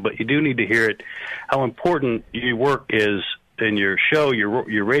tell you, but you do need to hear it, how important your work is in your show,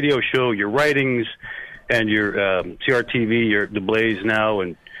 your radio show, your writings, and your CRTV, the Blaze now,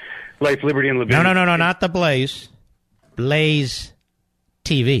 and Life, Liberty, and Liberty. No, not the Blaze. Blaze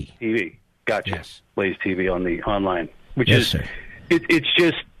TV. TV. Gotcha. Yes. Blaze TV on the online. Which yes, is, sir. It's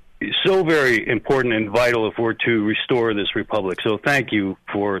just so very important and vital if we're to restore this republic. So thank you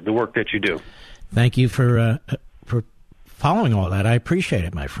for the work that you do. Thank you for following all that. I appreciate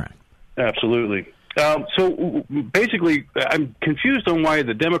it, my friend. Absolutely. So basically, I'm confused on why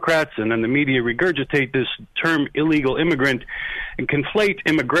the Democrats and then the media regurgitate this term illegal immigrant and conflate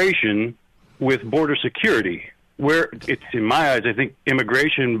immigration with border security, where it's, in my eyes, I think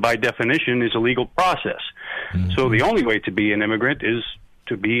immigration by definition is a legal process. Mm-hmm. So the only way to be an immigrant is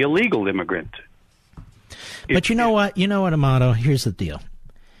to be a legal immigrant. But you know what, Amato? Here's the deal.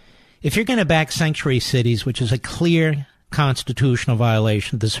 If you're going to back sanctuary cities, which is a clear constitutional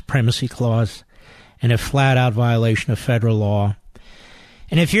violation of the Supremacy Clause and a flat-out violation of federal law,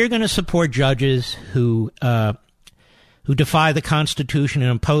 and if you're going to support judges who defy the Constitution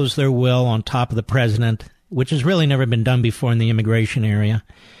and impose their will on top of the president, which has really never been done before in the immigration area,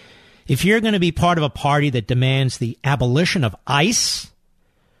 if you're going to be part of a party that demands the abolition of ICE,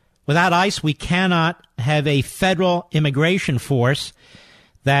 without ICE we cannot have a federal immigration force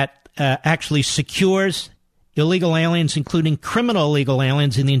that actually secures illegal aliens, including criminal illegal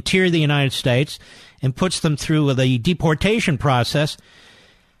aliens, in the interior of the United States and puts them through the deportation process.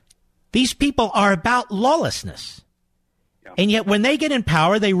 These people are about lawlessness. Yeah. And yet when they get in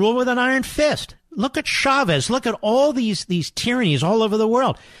power, they rule with an iron fist. Look at Chavez. Look at all these tyrannies all over the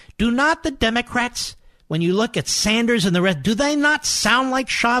world. Do not the Democrats, when you look at Sanders and the rest, do they not sound like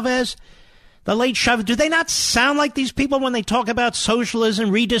Chavez? The late Chavez, do they not sound like these people when they talk about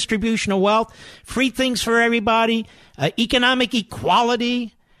socialism, redistribution of wealth, free things for everybody, economic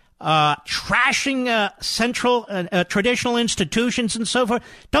equality, trashing central traditional institutions and so forth?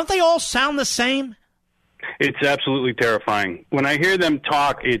 Don't they all sound the same? It's absolutely terrifying. When I hear them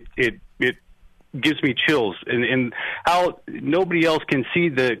talk, it gives me chills. And how nobody else can see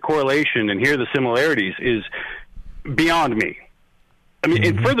the correlation and hear the similarities is beyond me. I mean,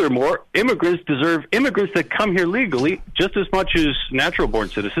 and furthermore, immigrants that come here legally just as much as natural-born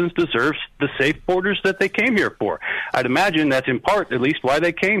citizens deserve the safe borders that they came here for. I'd imagine that's in part, at least, why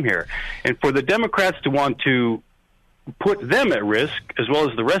they came here. And for the Democrats to want to put them at risk, as well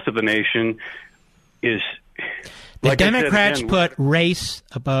as the rest of the nation, is... The Democrats put race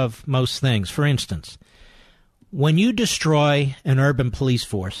above most things. For instance, when you destroy an urban police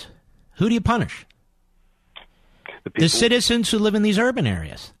force, who do you punish? The citizens who live in these urban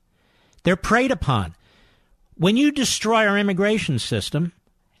areas. They're preyed upon. When you destroy our immigration system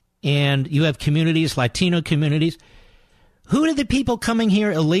and you have communities, Latino communities, who are the people coming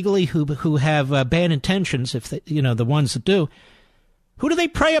here illegally who have bad intentions, if they, the ones that do? Who do they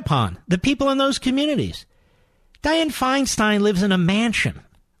prey upon? The people in those communities. Dianne Feinstein lives in a mansion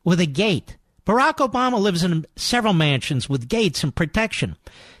with a gate. Barack Obama lives in several mansions with gates and protection.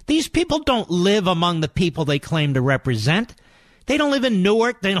 These people don't live among the people they claim to represent. They don't live in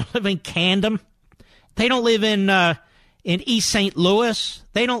Newark. They don't live in Camden. They don't live in East St. Louis.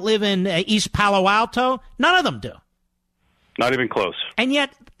 They don't live in East Palo Alto. None of them do. Not even close. And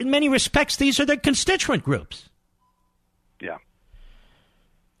yet, in many respects, these are their constituent groups. Yeah.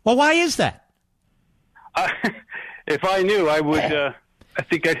 Well, why is that? If I knew, I would. I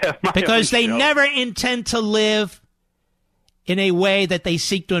think I'd have my because they show. Never intend to live in a way that they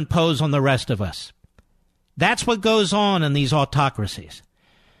seek to impose on the rest of us. That's what goes on in these autocracies.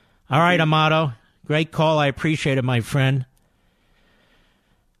 All right, Amato. Great call. I appreciate it, my friend.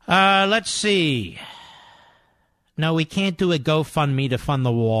 Let's see. No, we can't do a GoFundMe to fund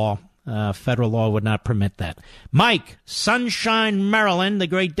the wall. Federal law would not permit that. Mike, Sunshine, Maryland, the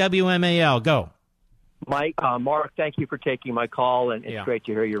great WMAL. Go. Mike, Mark, thank you for taking my call, and it's great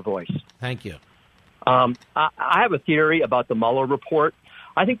to hear your voice. Thank you. I have a theory about the Mueller report.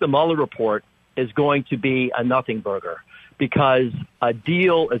 I think the Mueller report is going to be a nothing burger because a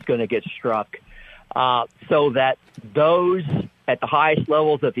deal is going to get struck so that those at the highest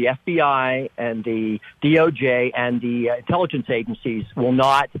levels of the FBI and the DOJ and the intelligence agencies will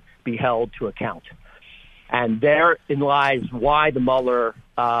not be held to account. And therein lies why the Mueller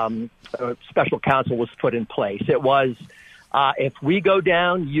Special Counsel was put in place. It was, if we go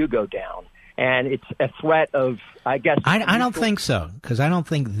down, you go down. And it's a threat of, I guess... I don't think so, because I don't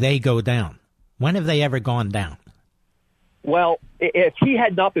think they go down. When have they ever gone down? Well, if he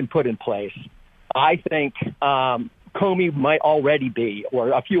had not been put in place, I think Comey might already be,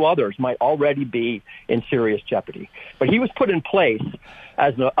 or a few others might already be in serious jeopardy. But he was put in place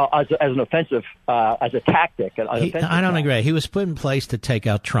as an offensive, as a tactic. I don't agree. He was put in place to take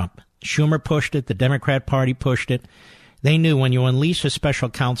out Trump. Schumer pushed it. The Democrat Party pushed it. They knew when you unleash a special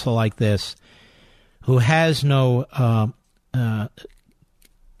counsel like this, who has no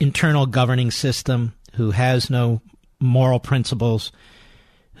internal governing system, who has no moral principles,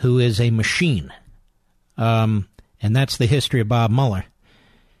 who is a machine. And that's the history of Bob Mueller.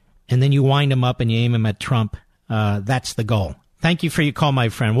 And then you wind him up and you aim him at Trump. That's the goal. Thank you for your call, my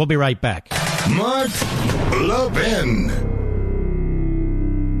friend. We'll be right back. Mark Levin.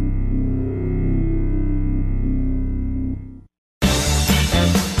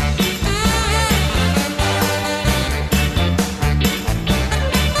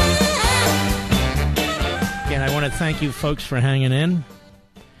 Again, I want to thank you folks for hanging in.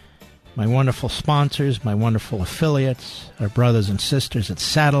 my wonderful sponsors, my wonderful affiliates, our brothers and sisters at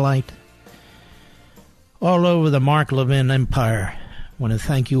Satellite, all over the Mark Levin empire. I want to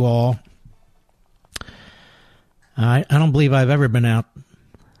thank you all. I don't believe I've ever been out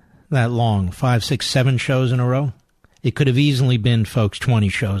that long, 5, 6, 7 shows in a row. It could have easily been, folks, 20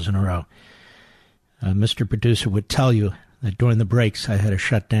 shows in a row. Mr. Producer would tell you that during the breaks I had to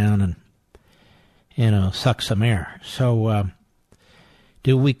shut down and, suck some air. So,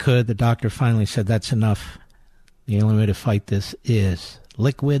 do what we could. The doctor finally said, that's enough. The only way to fight this is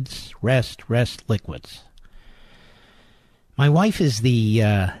liquids, rest, liquids. My wife is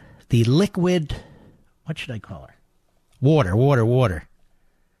the liquid, what should I call her? Water.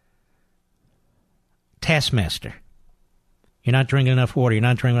 Taskmaster. You're not drinking enough water.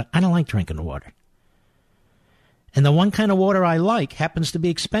 I don't like drinking water. And the one kind of water I like happens to be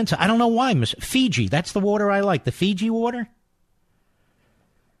expensive. I don't know why. Fiji, that's the water I like. The Fiji water.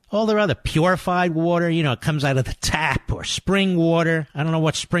 All their other purified water, it comes out of the tap or spring water. I don't know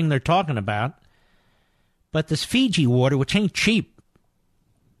what spring they're talking about. But this Fiji water, which ain't cheap.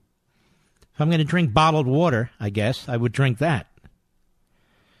 If I'm going to drink bottled water, I guess, I would drink that.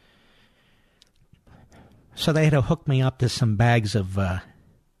 So they had to hook me up to some bags of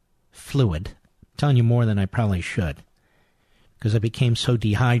fluid. I'm telling you more than I probably should. Because I became so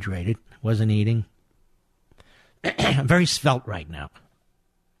dehydrated. Wasn't eating. I'm very svelte right now.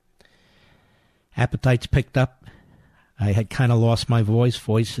 Appetite's picked up. I had kind of lost my voice.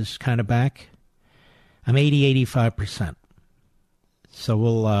 Voice is kind of back. I'm 85%.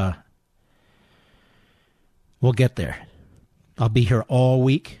 So we'll get there. I'll be here all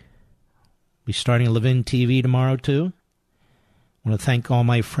week. Be starting Levin TV tomorrow, too. I want to thank all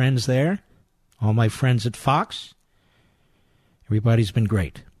my friends there, all my friends at Fox. Everybody's been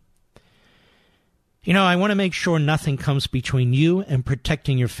great. I want to make sure nothing comes between you and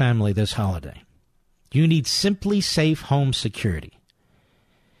protecting your family this holiday. You need Simply Safe home security.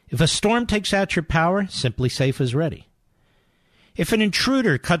 If a storm takes out your power, Simply Safe is ready. If an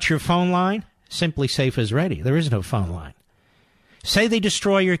intruder cuts your phone line, Simply Safe is ready. There is no phone line. Say they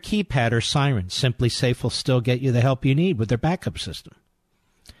destroy your keypad or siren, Simply Safe will still get you the help you need with their backup system.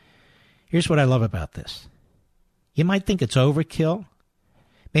 Here's what I love about this. You might think it's overkill.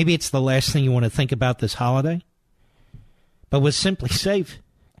 Maybe it's the last thing you want to think about this holiday. But with Simply Safe,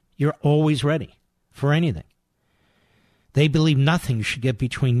 you're always ready for anything. They believe nothing should get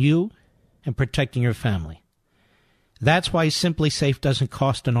between you and protecting your family. That's why Simply Safe doesn't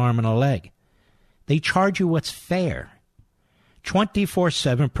cost an arm and a leg. They charge you what's fair.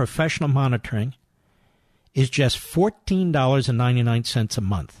 24/7 professional monitoring is just $14.99 a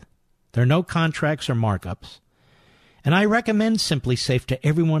month. There are no contracts or markups. And I recommend Simply Safe to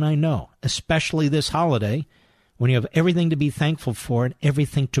everyone I know, especially this holiday when you have everything to be thankful for and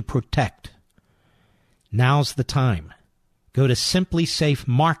everything to protect. Now's the time. Go to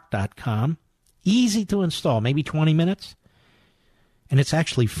simplysafemark.com. Easy to install, maybe 20 minutes. And it's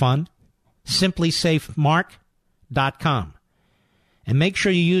actually fun. simplysafemark.com. And make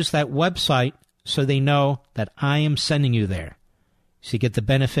sure you use that website so they know that I am sending you there. So you get the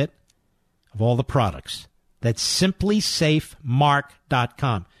benefit of all the products. That's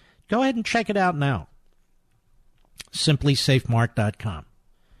simplysafemark.com. Go ahead and check it out now. simplysafemark.com.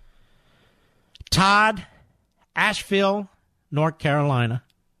 Todd, Asheville, North Carolina,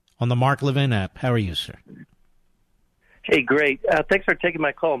 on the Mark Levin app. How are you, sir? Hey, great. Thanks for taking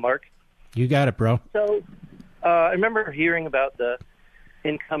my call, Mark. You got it, bro. So I remember hearing about the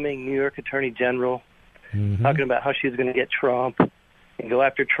incoming New York Attorney General talking about how she was going to get Trump and go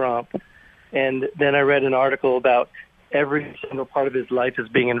after Trump. And then I read an article about every single part of his life is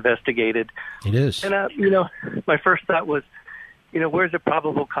being investigated. It is. And, my first thought was, where's the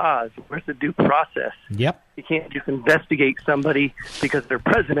probable cause? Where's the due process? Yep. You can't just investigate somebody because they're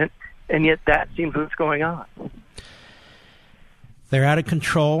president, and yet that seems what's going on. They're out of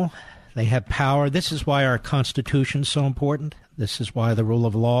control. They have power. This is why our Constitution is so important. This is why the rule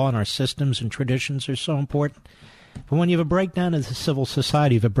of law and our systems and traditions are so important. But when you have a breakdown of the civil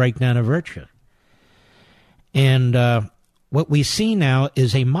society, you have a breakdown of virtue. And what we see now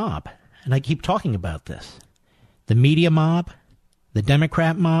is a mob. And I keep talking about this. The media mob, the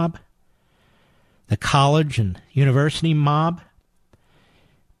Democrat mob, the college and university mob.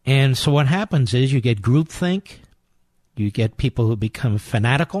 And so what happens is you get groupthink. You get people who become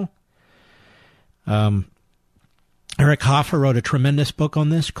fanatical. Eric Hoffer wrote a tremendous book on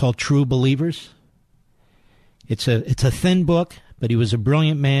this called True Believers. It's a thin book, but he was a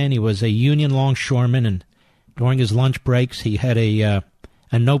brilliant man. He was a union longshoreman, and during his lunch breaks, he had a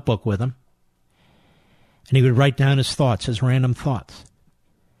notebook with him, and he would write down his thoughts, his random thoughts.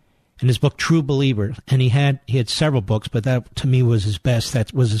 in his book True Believer, and he had several books, but that to me was his best.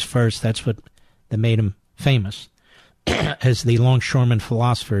 That was his first. That made him famous as the longshoreman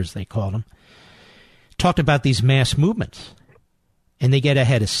philosopher, as they called him. Talked about these mass movements, and they get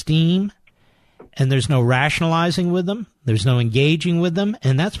ahead of steam, and there's no rationalizing with them, there's no engaging with them,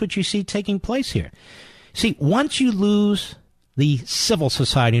 and that's what you see taking place here. See, once you lose the civil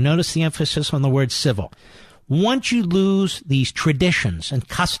society, notice the emphasis on the word civil. Once you lose these traditions and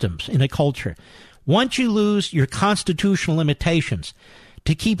customs in a culture, once you lose your constitutional limitations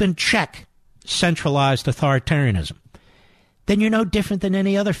to keep in check centralized authoritarianism, then you're no different than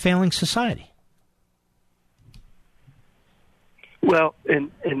any other failing society. Well,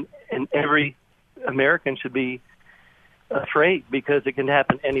 and every American should be afraid because it can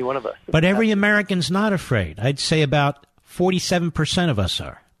happen to any one of us. But every American's not afraid. I'd say about 47% of us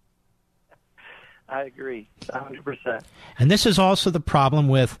are. I agree, 100%. And this is also the problem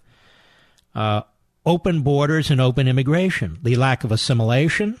with open borders and open immigration, the lack of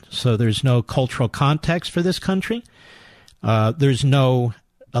assimilation, so there's no cultural context for this country. There's no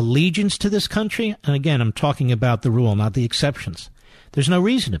allegiance to this country. And again, I'm talking about the rule, not the exceptions. There's no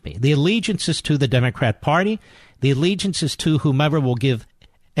reason to be. The allegiance is to the Democrat Party. The allegiance is to whomever will give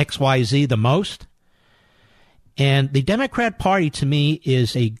XYZ the most. And the Democrat Party, to me,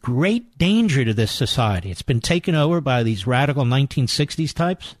 is a great danger to this society. It's been taken over by these radical 1960s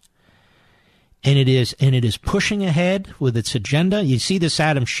types. And it is pushing ahead with its agenda. You see this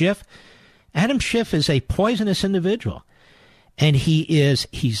Adam Schiff. Adam Schiff is a poisonous individual. And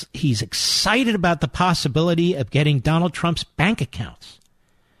he's excited about the possibility of getting Donald Trump's bank accounts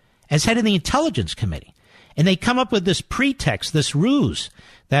as head of the Intelligence Committee. And they come up with this pretext, this ruse,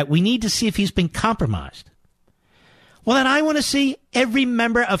 that we need to see if he's been compromised. Well, then I want to see every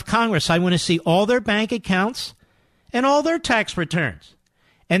member of Congress. I want to see all their bank accounts and all their tax returns,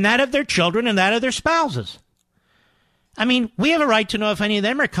 and that of their children and that of their spouses. I mean, we have a right to know if any of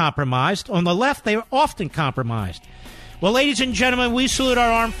them are compromised. On the left, they are often compromised. Well, ladies and gentlemen, we salute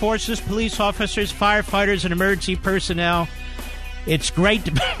our armed forces, police officers, firefighters, and emergency personnel. It's great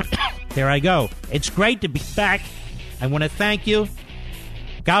to be there I go. It's great to be back. I want to thank you.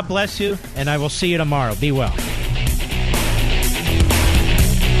 God bless you, and I will see you tomorrow. Be well.